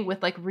funding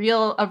with like a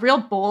real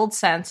bold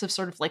sense of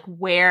sort of like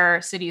where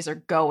cities are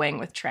going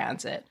with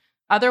transit.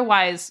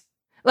 Otherwise,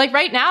 like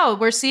right now,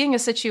 we're seeing a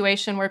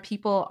situation where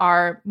people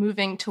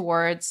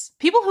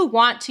who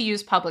want to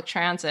use public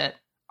transit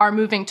are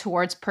moving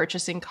towards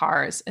purchasing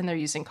cars, and they're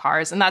using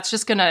cars. And that's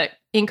just going to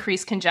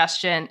increase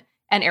congestion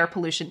and air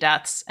pollution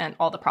deaths and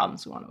all the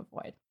problems we want to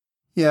avoid.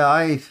 Yeah,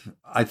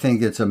 I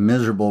think it's a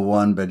miserable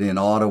one, but in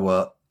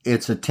Ottawa,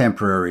 it's a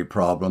temporary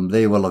problem.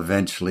 They will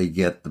eventually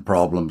get the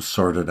problem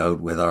sorted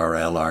out with our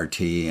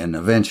LRT, and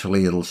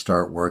eventually it'll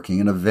start working,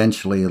 and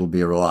eventually it'll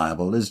be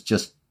reliable. It's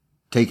just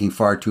taking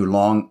far too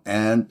long,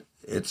 and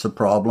it's a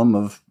problem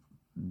of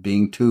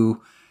being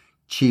too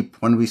cheap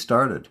when we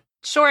started.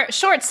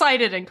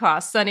 Short-sighted in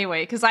costs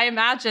anyway, because I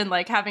imagine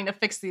like having to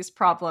fix these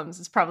problems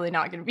is probably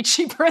not going to be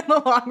cheaper in the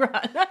long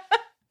run.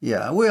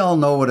 Yeah, we all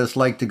know what it's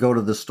like to go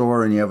to the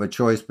store and you have a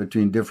choice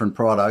between different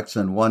products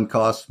and one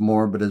costs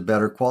more but is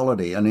better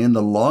quality. And in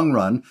the long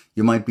run,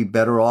 you might be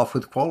better off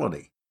with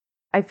quality.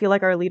 I feel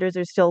like our leaders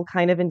are still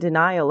kind of in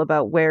denial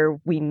about where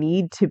we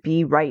need to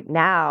be right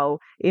now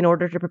in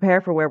order to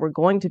prepare for where we're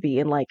going to be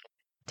in like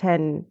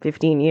 10,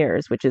 15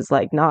 years, which is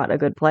like not a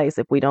good place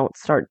if we don't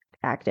start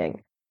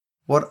acting.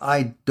 What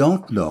I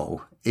don't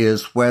know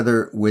is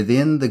whether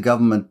within the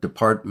government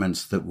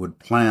departments that would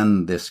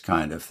plan this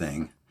kind of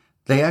thing,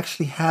 they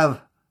actually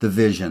have the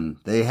vision,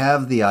 they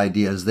have the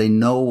ideas, they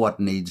know what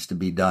needs to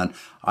be done.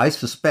 I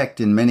suspect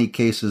in many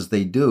cases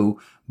they do,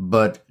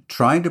 but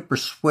trying to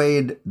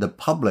persuade the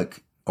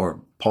public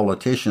or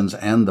politicians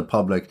and the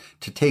public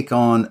to take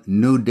on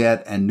new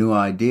debt and new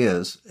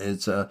ideas,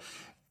 it's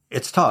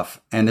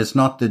tough. And it's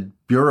not the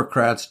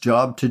bureaucrats'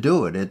 job to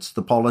do it. It's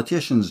the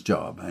politicians'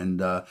 job.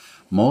 And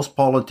most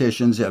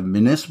politicians,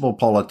 municipal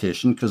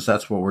politicians, because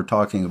that's what we're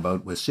talking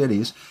about with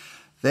cities,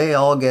 they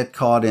all get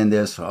caught in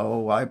this,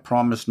 I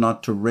promise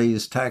not to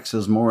raise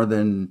taxes more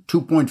than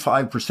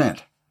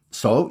 2.5%.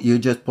 So you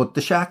just put the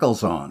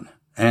shackles on.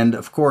 And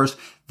of course,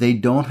 they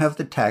don't have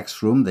the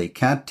tax room. They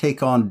can't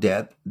take on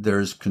debt.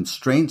 There's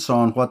constraints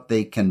on what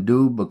they can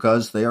do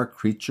because they are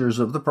creatures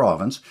of the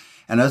province.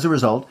 And as a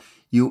result,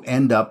 you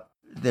end up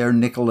there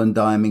nickel and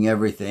diming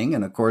everything.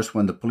 And of course,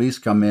 when the police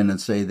come in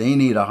and say they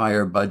need a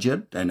higher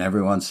budget and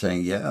everyone's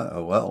saying, yeah,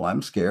 well,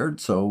 I'm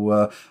scared.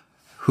 So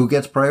who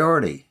gets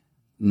priority?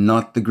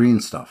 Not the green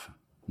stuff,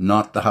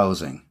 not the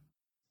housing.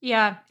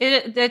 Yeah,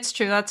 it's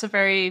true. That's a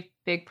very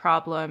big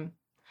problem.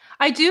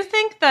 I do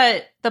think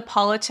that the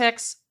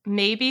politics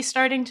may be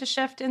starting to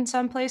shift in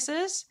some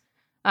places.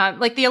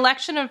 Like the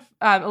election of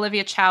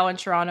Olivia Chow in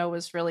Toronto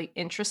was really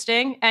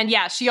interesting. And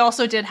yeah, she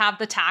also did have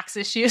the tax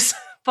issues.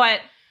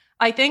 But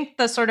I think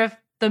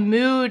the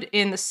mood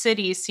in the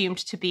city seemed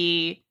to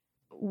be,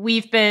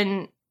 we've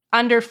been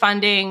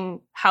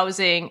underfunding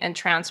housing and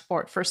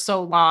transport for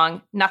so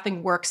long,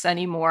 nothing works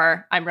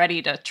anymore. I'm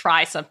ready to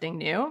try something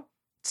new.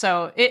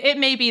 So it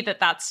may be that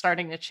that's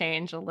starting to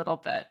change a little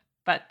bit.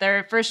 But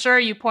there, for sure,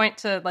 you point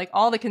to like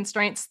all the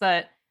constraints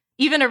that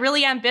even a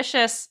really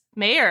ambitious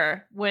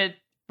mayor would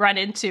run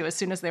into as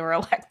soon as they were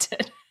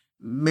elected.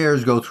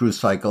 Mayors go through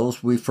cycles.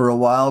 For a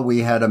while, we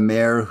had a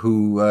mayor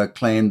who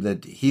claimed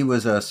that he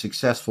was a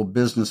successful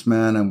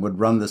businessman and would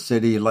run the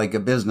city like a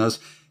business.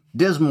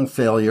 Dismal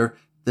failure.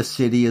 The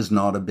city is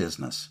not a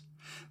business.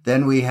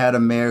 Then we had a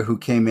mayor who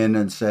came in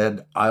and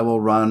said, I will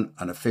run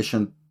an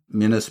efficient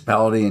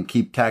municipality and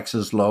keep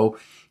taxes low.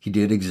 He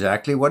did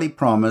exactly what he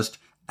promised.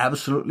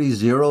 Absolutely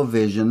zero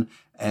vision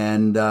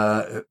and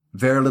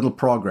very little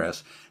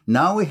progress.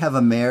 Now we have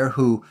a mayor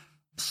who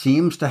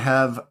seems to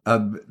have a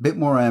bit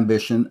more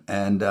ambition,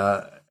 and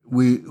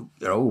we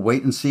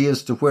wait and see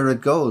as to where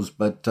it goes.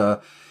 But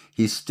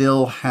he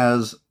still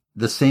has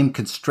the same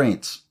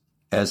constraints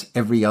as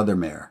every other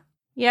mayor.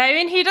 Yeah, I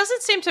mean, he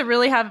doesn't seem to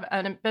really have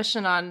an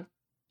ambition on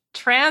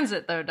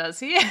transit, though, does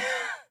he?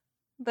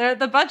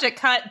 The budget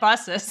cut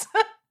buses.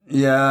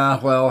 Yeah,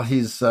 well,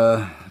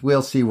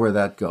 we'll see where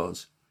that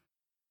goes.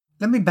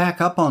 Let me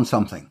back up on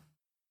something.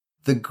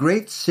 The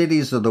great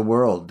cities of the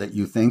world that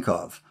you think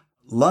of,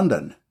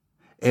 London,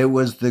 it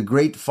was the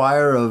Great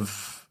Fire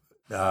of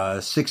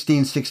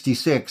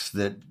 1666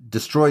 that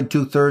destroyed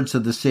 2/3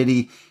 of the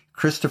city.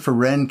 Christopher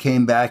Wren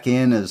came back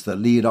in as the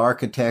lead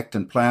architect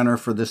and planner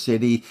for the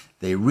city.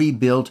 They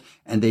rebuilt,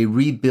 and they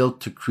rebuilt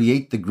to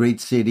create the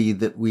great city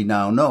that we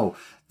now know.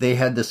 They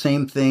had the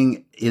same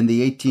thing in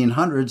the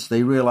 1800s.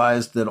 They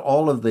realized that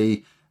all of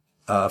the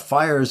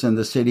fires in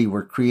the city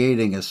were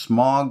creating a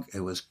smog.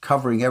 It was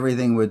covering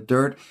everything with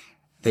dirt.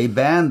 They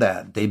banned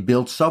that. They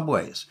built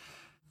subways.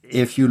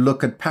 If you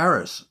look at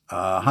Paris,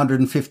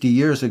 150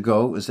 years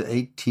ago, it was the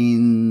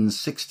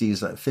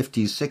 1860s,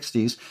 50s,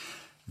 60s,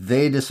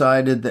 they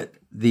decided that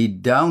the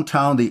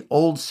downtown, the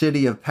old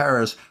city of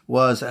Paris,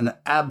 was an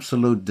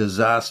absolute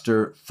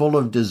disaster, full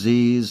of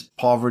disease,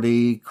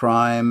 poverty,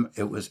 crime.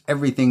 It was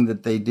everything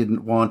that they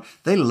didn't want.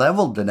 They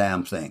leveled the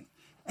damn thing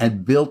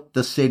and built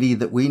the city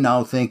that we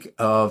now think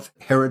of,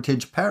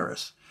 Heritage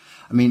Paris.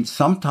 I mean,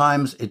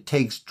 sometimes it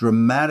takes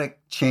dramatic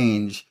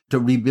change to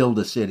rebuild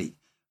a city.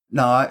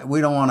 Now,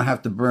 we don't want to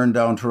have to burn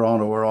down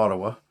Toronto or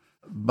Ottawa,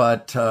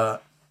 but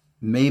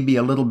maybe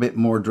a little bit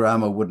more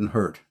drama wouldn't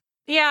hurt.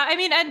 Yeah, I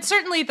mean, and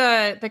certainly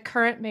the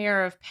current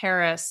mayor of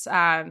Paris,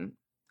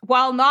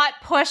 while not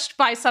pushed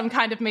by some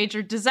kind of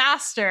major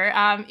disaster,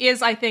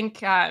 is, I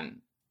think,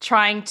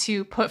 trying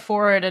to put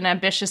forward an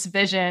ambitious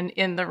vision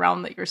in the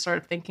realm that you're sort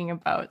of thinking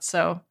about.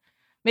 So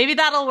maybe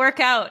that'll work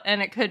out,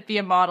 and it could be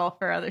a model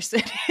for other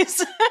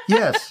cities.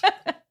 Yes.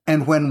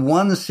 And when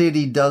one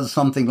city does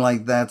something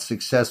like that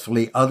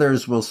successfully,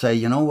 others will say,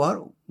 you know what,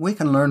 we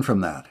can learn from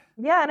that.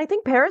 Yeah, and I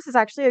think Paris is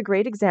actually a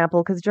great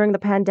example because during the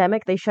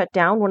pandemic, they shut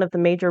down one of the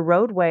major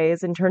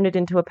roadways and turned it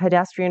into a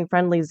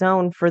pedestrian-friendly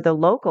zone for the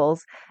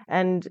locals.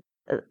 And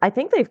I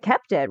think they've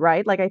kept it,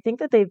 right? Like, I think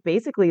that they've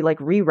basically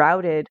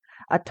rerouted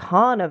a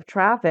ton of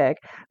traffic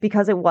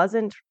because it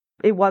wasn't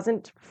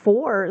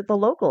for the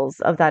locals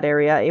of that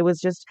area. It was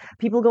just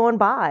people going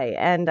by.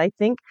 And I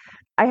think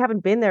I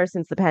haven't been there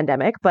since the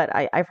pandemic, but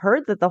I've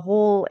heard that the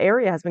whole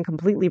area has been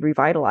completely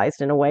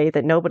revitalized in a way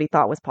that nobody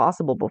thought was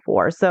possible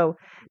before. So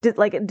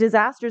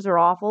disasters are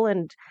awful.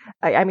 And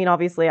I mean,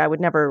 obviously I would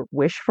never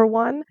wish for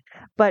one,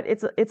 but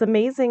it's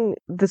amazing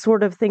the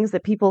sort of things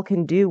that people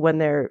can do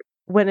when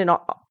an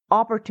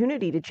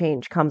opportunity to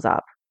change comes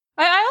up.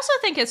 I also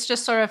think it's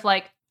just sort of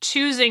like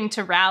choosing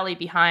to rally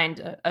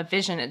behind a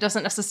vision. It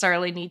doesn't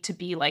necessarily need to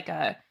be like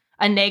a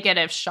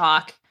negative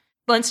shock.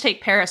 Let's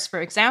take Paris, for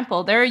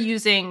example. They're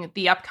using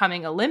the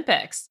upcoming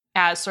Olympics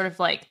as sort of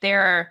like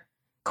their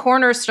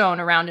cornerstone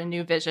around a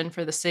new vision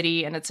for the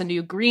city. And it's a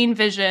new green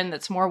vision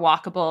that's more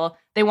walkable.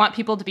 They want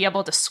people to be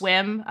able to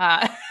swim,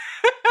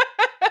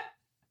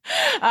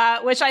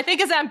 which I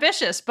think is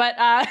ambitious, but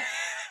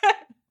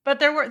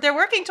they're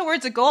working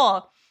towards a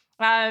goal.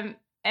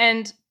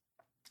 And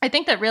I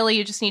think that really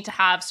you just need to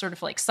have sort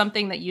of like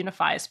something that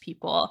unifies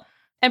people.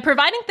 And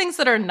providing things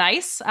that are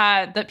nice,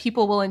 that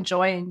people will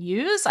enjoy and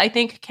use, I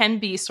think can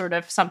be sort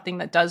of something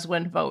that does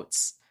win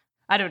votes.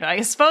 I don't know. I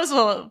suppose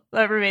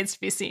that remains to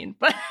be seen.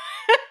 But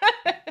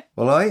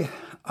well,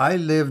 I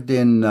lived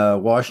in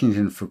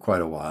Washington for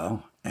quite a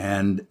while,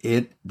 and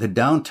the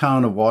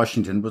downtown of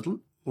Washington was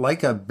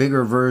like a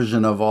bigger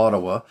version of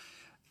Ottawa.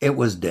 It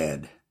was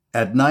dead.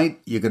 At night,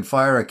 you could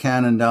fire a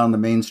cannon down the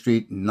main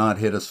street and not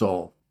hit a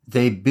soul.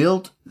 They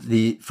built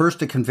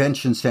first a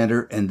convention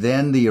center and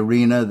then the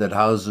arena that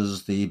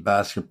houses the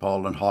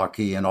basketball and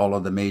hockey and all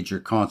of the major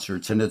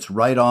concerts. And it's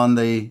right on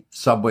the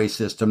subway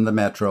system, the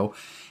metro.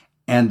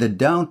 And the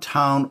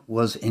downtown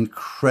was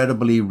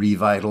incredibly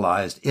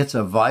revitalized. It's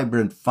a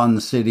vibrant, fun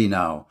city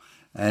now.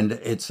 And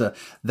it's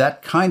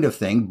that kind of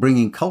thing,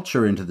 bringing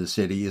culture into the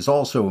city, is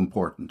also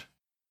important.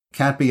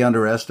 Can't be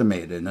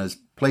underestimated. In a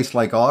place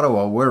like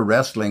Ottawa, we're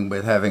wrestling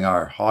with having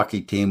our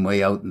hockey team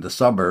way out in the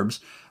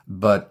suburbs.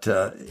 But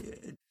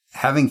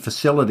having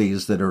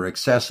facilities that are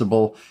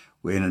accessible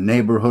in a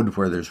neighborhood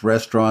where there's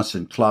restaurants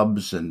and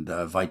clubs and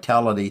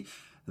vitality,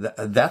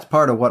 that's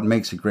part of what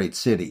makes a great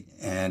city.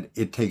 And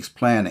it takes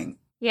planning.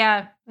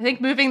 Yeah, I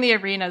think moving the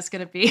arena is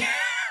going to be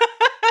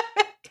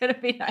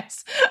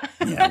nice.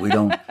 Yeah, we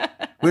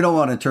don't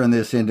want to turn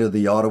this into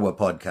the Ottawa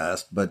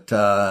podcast,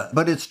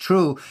 but it's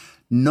true.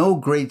 No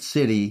great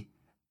city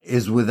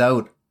is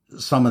without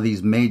some of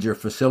these major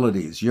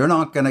facilities. You're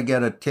not going to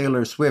get a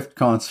Taylor Swift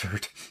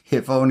concert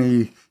if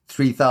only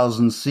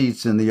 3,000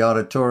 seats in the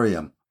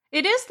auditorium.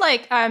 It is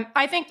like,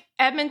 I think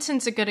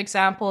Edmonton's a good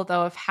example,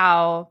 though, of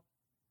how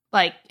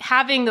like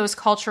having those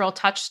cultural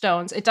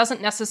touchstones, it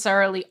doesn't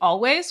necessarily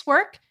always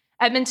work.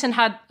 Edmonton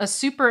had a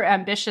super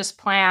ambitious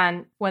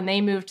plan when they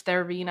moved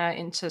their arena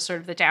into sort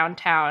of the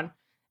downtown.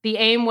 The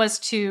aim was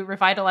to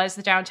revitalize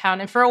the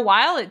downtown. And for a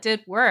while it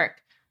did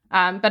work.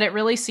 But it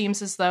really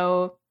seems as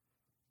though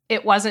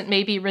it wasn't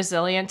maybe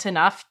resilient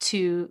enough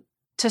to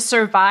to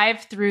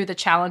survive through the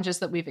challenges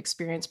that we've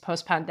experienced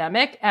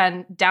post-pandemic.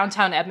 And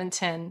downtown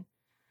Edmonton,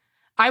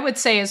 I would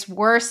say, is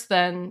worse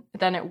than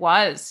it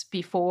was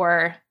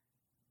before,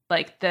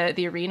 like,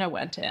 the arena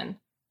went in.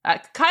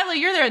 Kyla,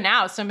 you're there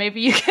now, so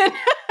maybe you can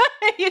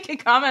you can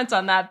comment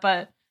on that.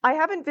 But I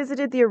haven't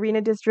visited the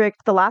arena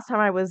district. The last time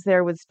I was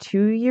there was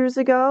 2 years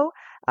ago,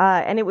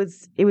 and it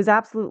was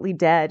absolutely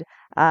dead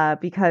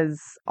because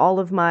all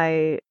of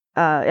my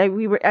I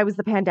was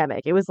the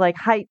pandemic. It was like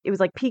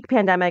peak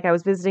pandemic. I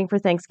was visiting for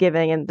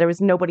Thanksgiving and there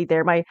was nobody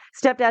there. My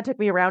stepdad took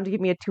me around to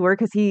give me a tour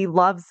because he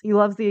loves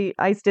the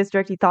ice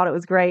district. He thought it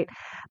was great.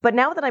 But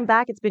now that I'm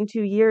back, it's been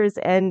 2 years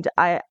and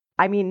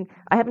I mean,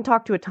 I haven't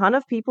talked to a ton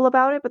of people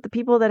about it, but the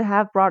people that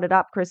have brought it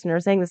up, Kristen, are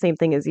saying the same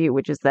thing as you,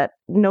 which is that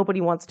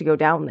nobody wants to go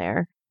down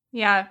there.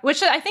 Yeah,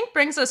 which I think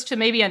brings us to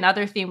maybe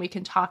another theme we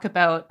can talk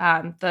about.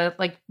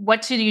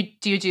 What do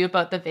you do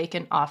about the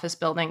vacant office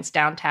buildings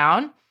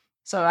downtown?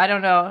 So I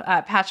don't know,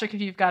 Patrick,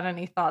 if you've got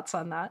any thoughts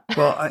on that.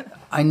 Well,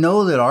 I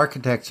know that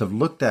architects have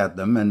looked at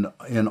them, and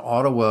in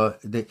Ottawa,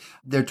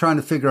 they're trying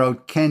to figure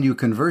out, can you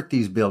convert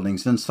these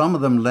buildings? And some of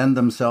them lend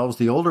themselves,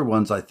 the older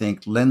ones, I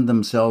think, lend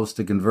themselves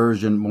to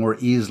conversion more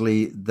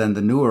easily than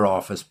the newer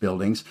office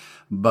buildings.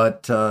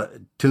 But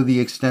to the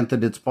extent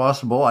that it's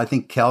possible, I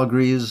think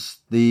Calgary is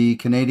the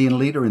Canadian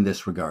leader in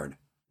this regard.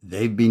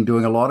 They've been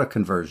doing a lot of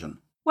conversion.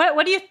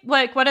 What do you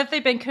like? What have they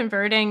been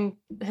converting?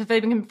 Have they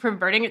been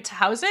converting it to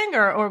housing,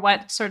 or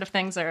what sort of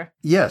things are?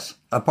 Yes,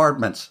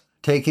 apartments.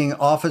 Taking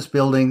office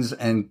buildings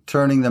and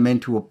turning them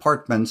into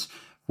apartments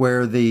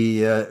where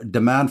the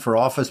demand for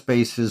office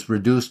space is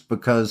reduced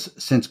because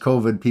since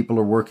COVID, people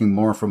are working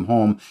more from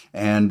home,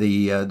 and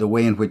the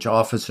way in which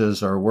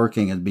offices are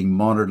working is being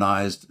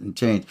modernized and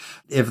changed.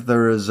 If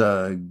there is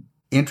a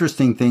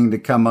interesting thing to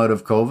come out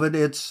of COVID,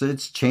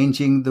 it's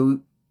changing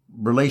the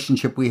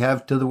relationship we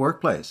have to the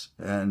workplace.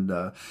 And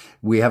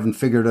we haven't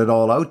figured it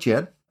all out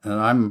yet. And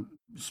I'm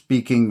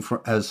speaking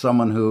as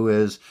someone who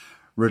is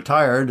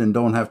retired and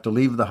don't have to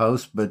leave the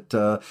house. But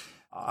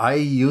I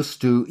used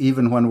to,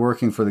 even when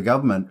working for the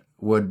government,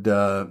 would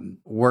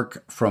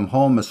work from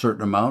home a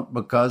certain amount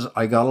because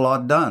I got a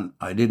lot done.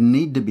 I didn't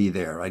need to be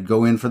there. I'd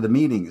go in for the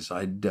meetings.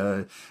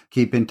 I'd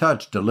keep in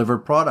touch, deliver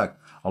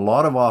product. A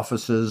lot of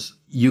offices,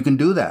 you can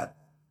do that.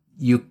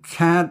 You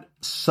can't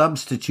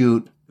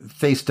substitute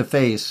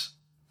face-to-face.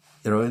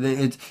 You know,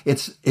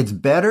 it's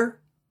better,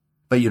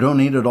 but you don't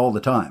need it all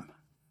the time.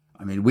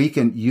 I mean,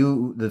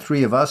 the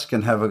three of us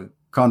can have a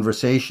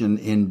conversation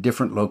in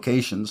different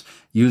locations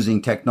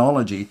using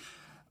technology.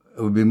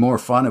 It would be more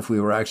fun if we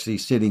were actually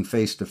sitting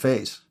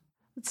face-to-face.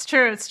 It's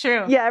true.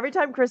 Yeah, every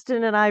time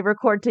Kristen and I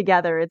record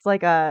together, it's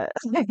like a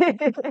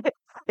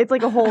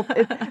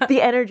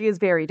the energy is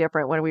very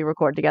different when we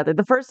record together.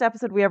 The first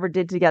episode we ever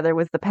did together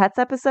was the pets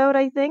episode,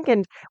 I think,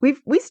 and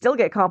we still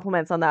get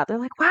compliments on that. They're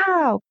like,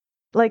 wow.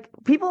 Like,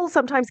 people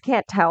sometimes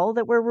can't tell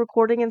that we're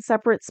recording in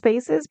separate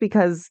spaces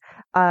because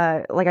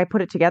I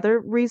put it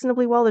together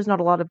reasonably well. There's not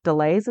a lot of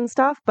delays and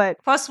stuff, but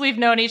plus we've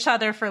known each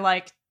other for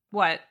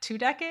 2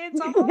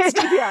 decades almost?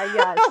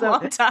 yeah. So, a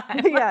long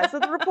time. Yeah, so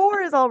the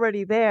rapport is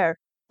already there.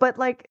 But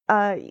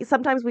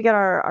sometimes we get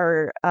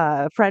our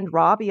friend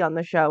Robbie on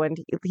the show, and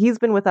he's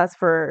been with us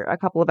for a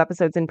couple of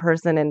episodes in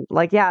person, and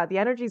the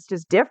energy is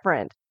just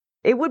different.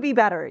 It would be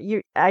better.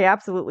 I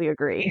absolutely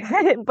agree.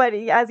 But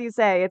as you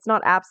say, it's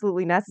not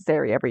absolutely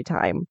necessary every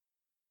time.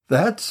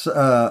 That's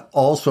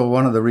also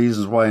one of the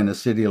reasons why in a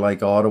city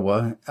like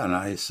Ottawa, and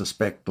I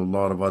suspect a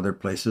lot of other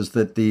places,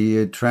 that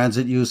the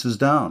transit use is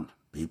down.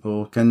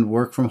 People can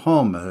work from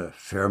home a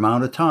fair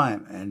amount of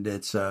time. And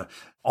it's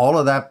all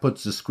of that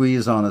puts a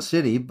squeeze on a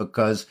city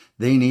because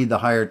they need the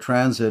higher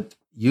transit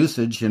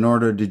usage in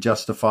order to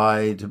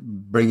justify to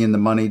bring in the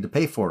money to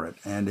pay for it.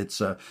 And it's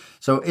a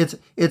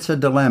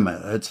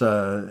dilemma. It's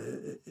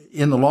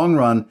in the long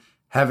run,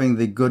 having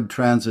the good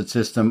transit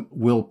system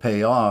will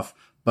pay off.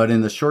 But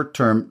in the short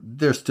term,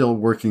 they're still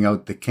working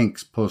out the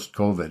kinks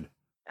post-COVID.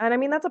 And I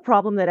mean, that's a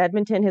problem that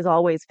Edmonton has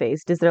always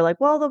faced, is they're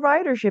like, well, the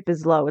ridership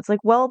is low. It's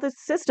like, well, the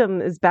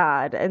system is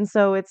bad. And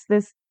so it's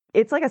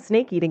like a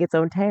snake eating its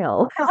own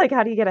tail. Like,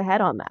 how do you get ahead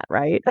on that,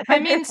 right? I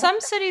mean, some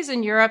cities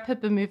in Europe have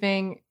been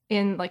moving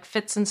in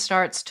fits and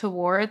starts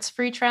towards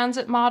free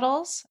transit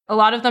models. A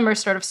lot of them are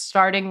sort of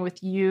starting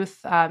with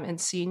youth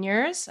and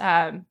seniors.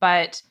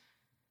 But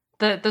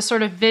the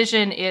sort of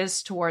vision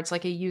is towards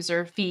a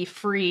user fee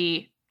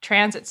free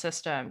transit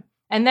system.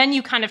 And then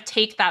you kind of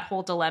take that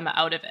whole dilemma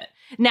out of it.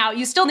 Now,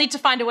 you still need to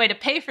find a way to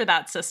pay for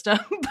that system.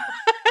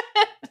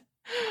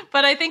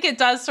 But I think it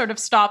does sort of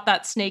stop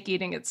that snake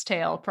eating its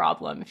tail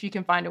problem if you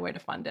can find a way to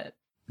fund it.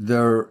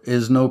 There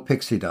is no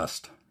pixie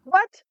dust.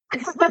 What?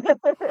 That's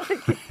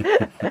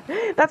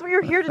what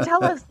you're here to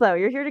tell us, though.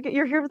 You're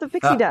here with the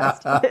pixie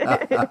dust.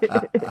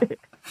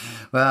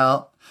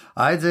 Well,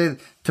 I'd say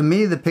to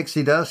me, the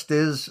pixie dust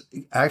is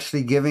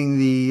actually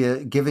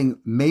giving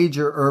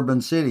major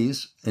urban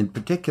cities, in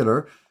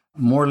particular,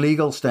 more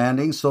legal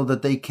standing so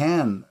that they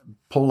can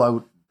pull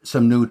out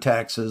some new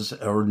taxes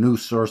or new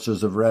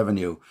sources of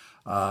revenue.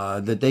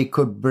 That they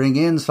could bring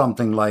in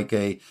something like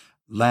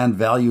land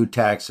value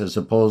tax as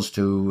opposed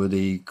to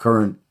the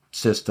current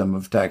system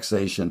of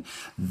taxation,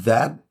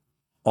 that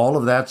all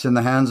of that's in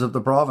the hands of the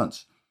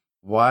province.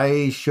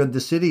 Why should the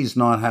cities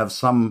not have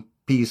some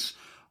piece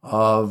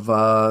of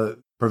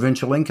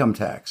provincial income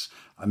tax?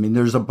 I mean,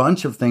 there's a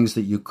bunch of things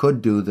that you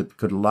could do that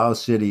could allow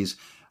cities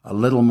a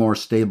little more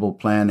stable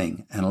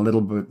planning and a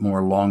little bit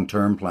more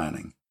long-term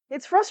planning.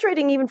 It's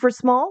frustrating even for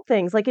small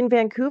things. Like in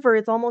Vancouver,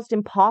 it's almost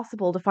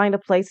impossible to find a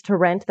place to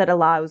rent that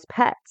allows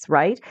pets,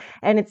 right?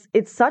 And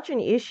it's such an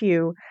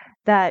issue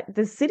that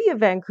the city of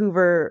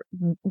Vancouver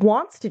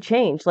wants to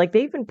change. Like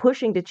they've been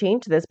pushing to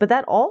change this, but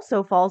that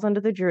also falls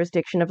under the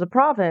jurisdiction of the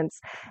province.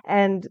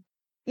 And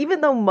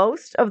even though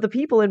most of the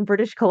people in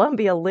British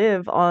Columbia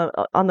live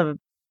on the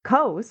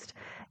coast,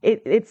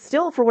 it's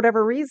still, for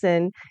whatever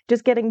reason,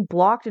 just getting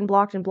blocked and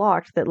blocked and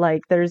blocked, that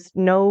like there's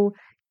no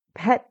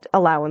pet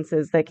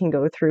allowances that can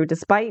go through,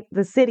 despite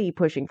the city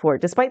pushing for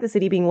it, despite the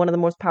city being one of the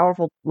most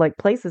powerful like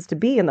places to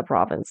be in the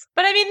province.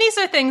 But I mean, these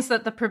are things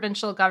that the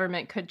provincial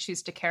government could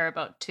choose to care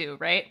about too,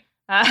 right?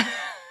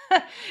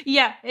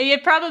 Yeah,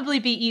 it'd probably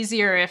be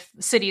easier if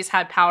cities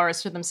had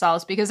powers for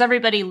themselves, because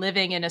everybody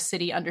living in a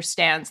city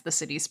understands the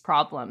city's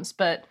problems.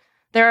 But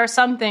there are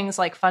some things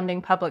like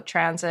funding public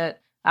transit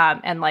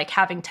and like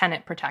having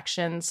tenant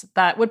protections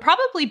that would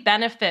probably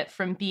benefit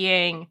from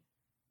being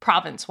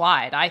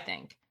province-wide, I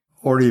think.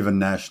 Or even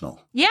national.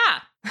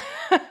 Yeah.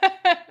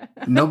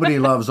 Nobody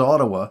loves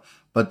Ottawa,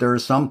 but there are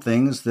some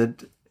things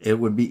that it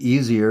would be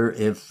easier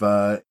if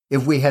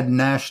we had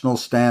national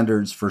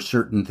standards for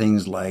certain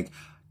things like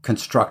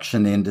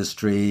construction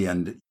industry,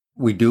 and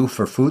we do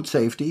for food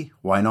safety.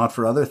 Why not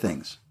for other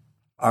things?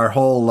 Our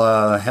whole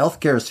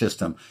healthcare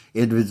system,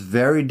 it is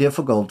very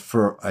difficult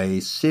for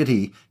a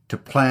city to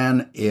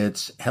plan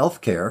its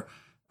healthcare.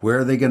 Where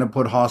are they going to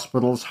put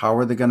hospitals? How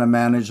are they going to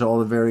manage all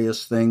the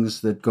various things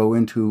that go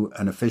into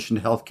an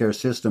efficient healthcare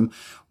system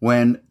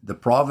when the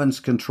province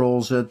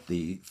controls it,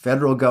 the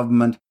federal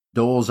government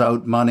doles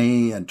out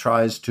money and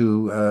tries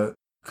to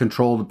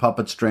control the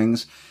puppet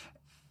strings?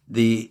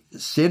 The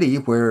city,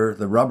 where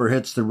the rubber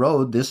hits the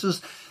road,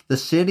 the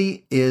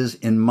city is,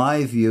 in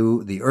my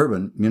view, the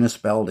urban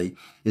municipality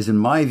is, in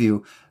my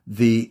view,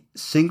 the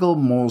single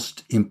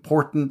most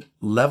important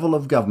level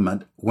of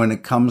government when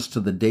it comes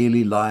to the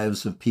daily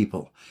lives of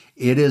people.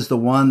 It is the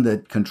one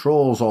that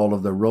controls all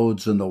of the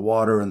roads and the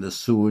water and the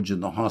sewage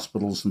and the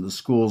hospitals and the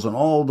schools and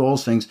all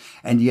those things.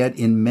 And yet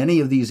in many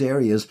of these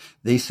areas,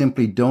 they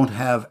simply don't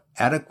have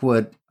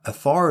adequate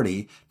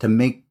authority to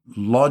make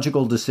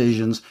logical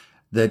decisions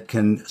that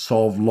can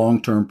solve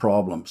long-term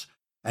problems.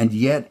 And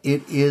yet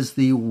it is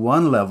the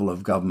one level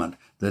of government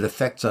that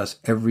affects us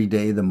every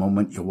day the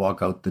moment you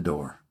walk out the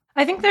door.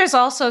 I think there's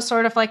also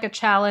sort of like a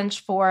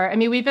challenge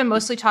we've been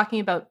mostly talking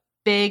about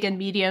big and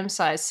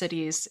medium-sized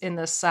cities in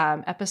this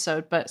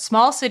episode, but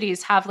small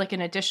cities have like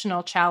an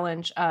additional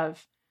challenge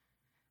of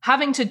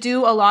having to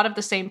do a lot of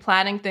the same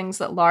planning things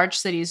that large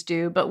cities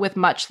do, but with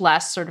much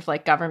less sort of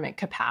like government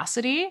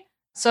capacity.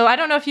 So I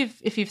don't know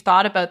if you've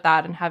thought about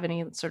that and have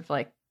any sort of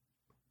like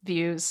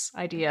views,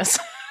 ideas.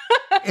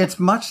 It's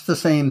much the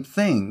same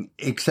thing,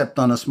 except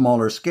on a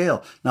smaller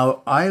scale.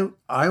 Now,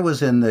 I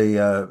was in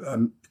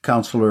the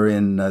councillor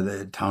in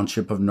the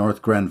township of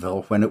North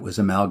Grenville when it was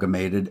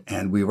amalgamated,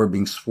 and we were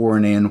being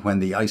sworn in when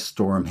the ice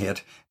storm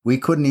hit. We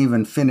couldn't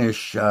even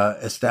finish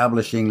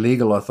establishing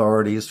legal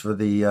authorities for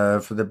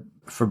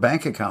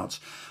bank accounts.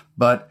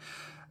 But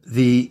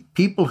the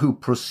people who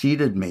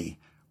preceded me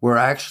were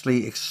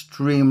actually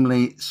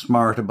extremely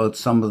smart about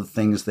some of the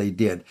things they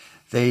did.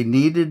 They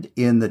needed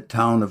in the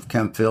town of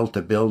Kemptville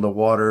to build a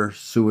water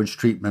sewage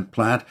treatment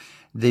plant.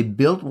 They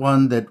built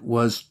one that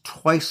was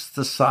twice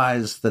the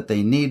size that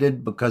they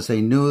needed because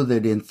they knew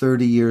that in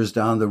 30 years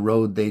down the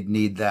road, they'd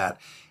need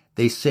that.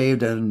 They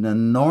saved an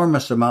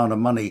enormous amount of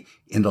money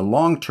in the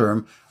long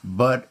term,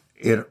 but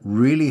it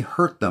really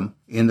hurt them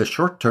in the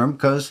short term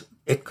because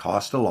it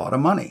cost a lot of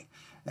money.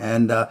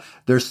 And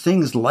there's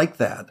things like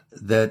that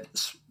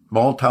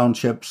small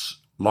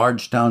townships,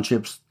 large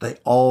townships, they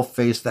all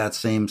face that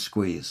same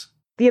squeeze.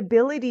 The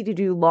ability to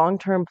do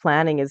long-term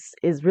planning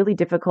is really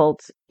difficult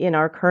in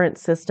our current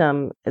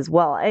system as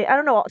well. I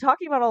don't know,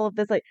 talking about all of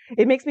this, like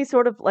it makes me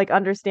sort of like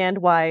understand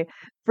why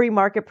free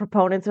market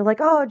proponents are like,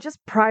 oh, just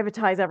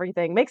privatize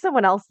everything, make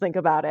someone else think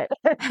about it.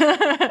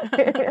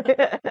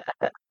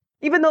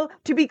 Even though,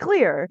 to be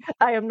clear,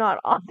 I am not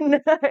on,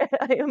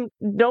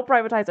 don't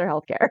privatize our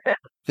healthcare.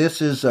 This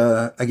is,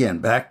 again,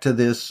 back to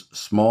this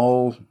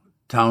small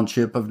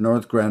township of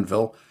North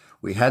Grenville.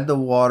 We had the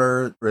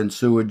water and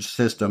sewage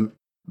system,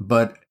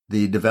 but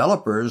the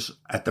developers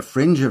at the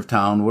fringe of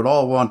town would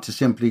all want to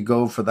simply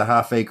go for the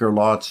half-acre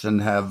lots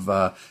and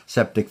have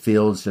septic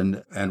fields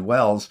and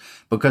wells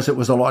because it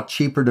was a lot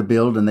cheaper to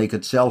build and they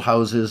could sell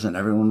houses and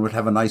everyone would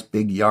have a nice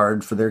big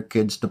yard for their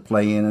kids to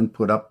play in and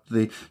put up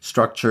the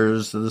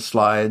structures, the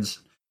slides.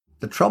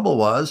 The trouble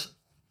was,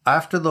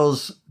 after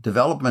those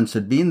developments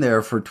had been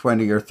there for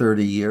 20 or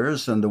 30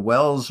 years and the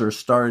wells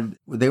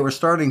they were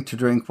starting to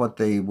drink what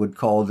they would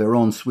call their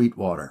own sweet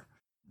water.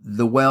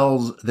 The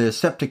wells, the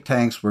septic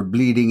tanks were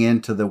bleeding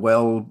into the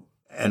well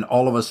And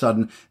all of a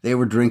sudden, they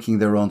were drinking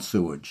their own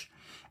sewage.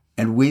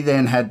 And we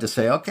then had to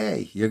say,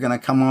 okay, you're going to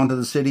come onto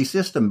the city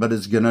system, but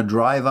it's going to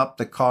drive up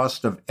the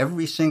cost of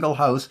every single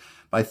house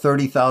by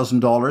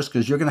 $30,000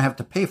 because you're going to have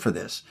to pay for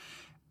this.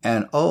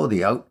 And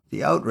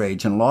the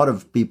outrage. And a lot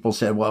of people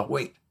said, well,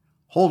 wait,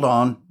 hold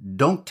on.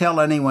 Don't tell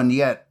anyone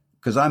yet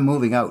because I'm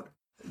moving out.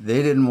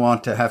 They didn't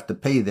want to have to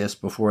pay this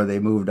before they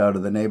moved out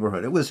of the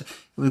neighborhood. It was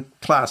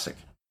classic.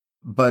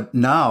 But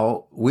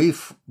now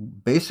we've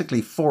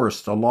basically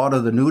forced a lot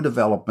of the new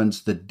developments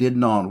that did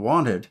not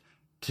want it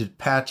to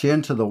patch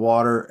into the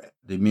water,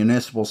 the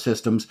municipal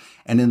systems.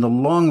 And in the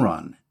long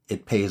run,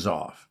 it pays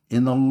off.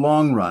 In the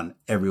long run,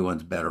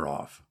 everyone's better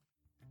off.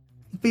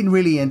 It's been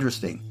really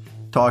interesting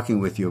talking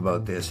with you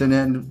about this. And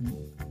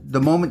then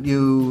the moment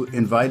you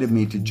invited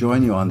me to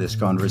join you on this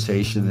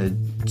conversation,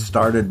 it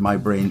started my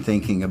brain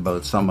thinking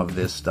about some of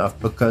this stuff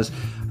because,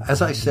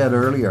 as I said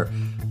earlier,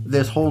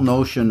 this whole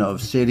notion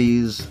of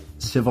cities,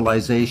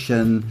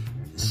 civilization,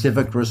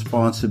 civic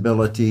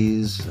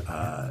responsibilities,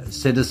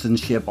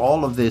 citizenship,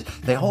 all of this,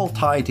 they all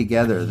tie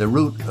together. The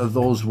root of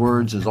those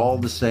words is all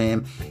the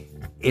same.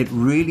 It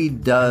really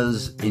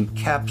does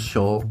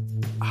encapsulate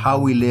how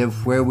we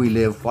live, where we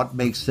live, what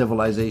makes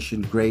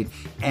civilization great,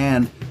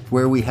 and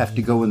where we have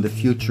to go in the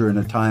future in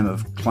a time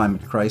of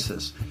climate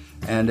crisis.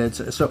 And it's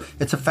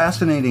a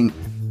fascinating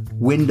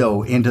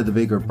window into the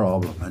bigger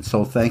problem. And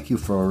so thank you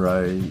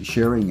for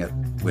sharing it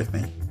with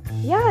me.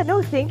 Yeah,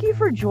 no, thank you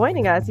for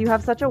joining us. You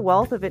have such a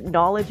wealth of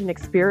knowledge and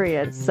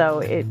experience. So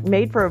it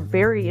made for a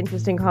very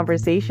interesting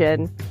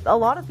conversation. A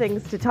lot of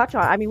things to touch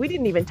on. I mean, we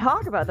didn't even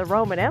talk about the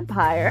Roman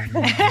Empire.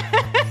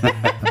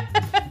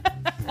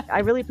 I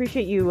really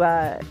appreciate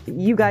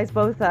you guys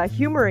both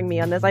humoring me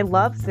on this. I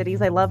love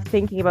cities. I love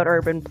thinking about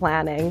urban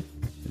planning.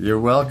 You're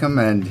welcome,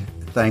 and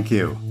thank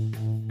you.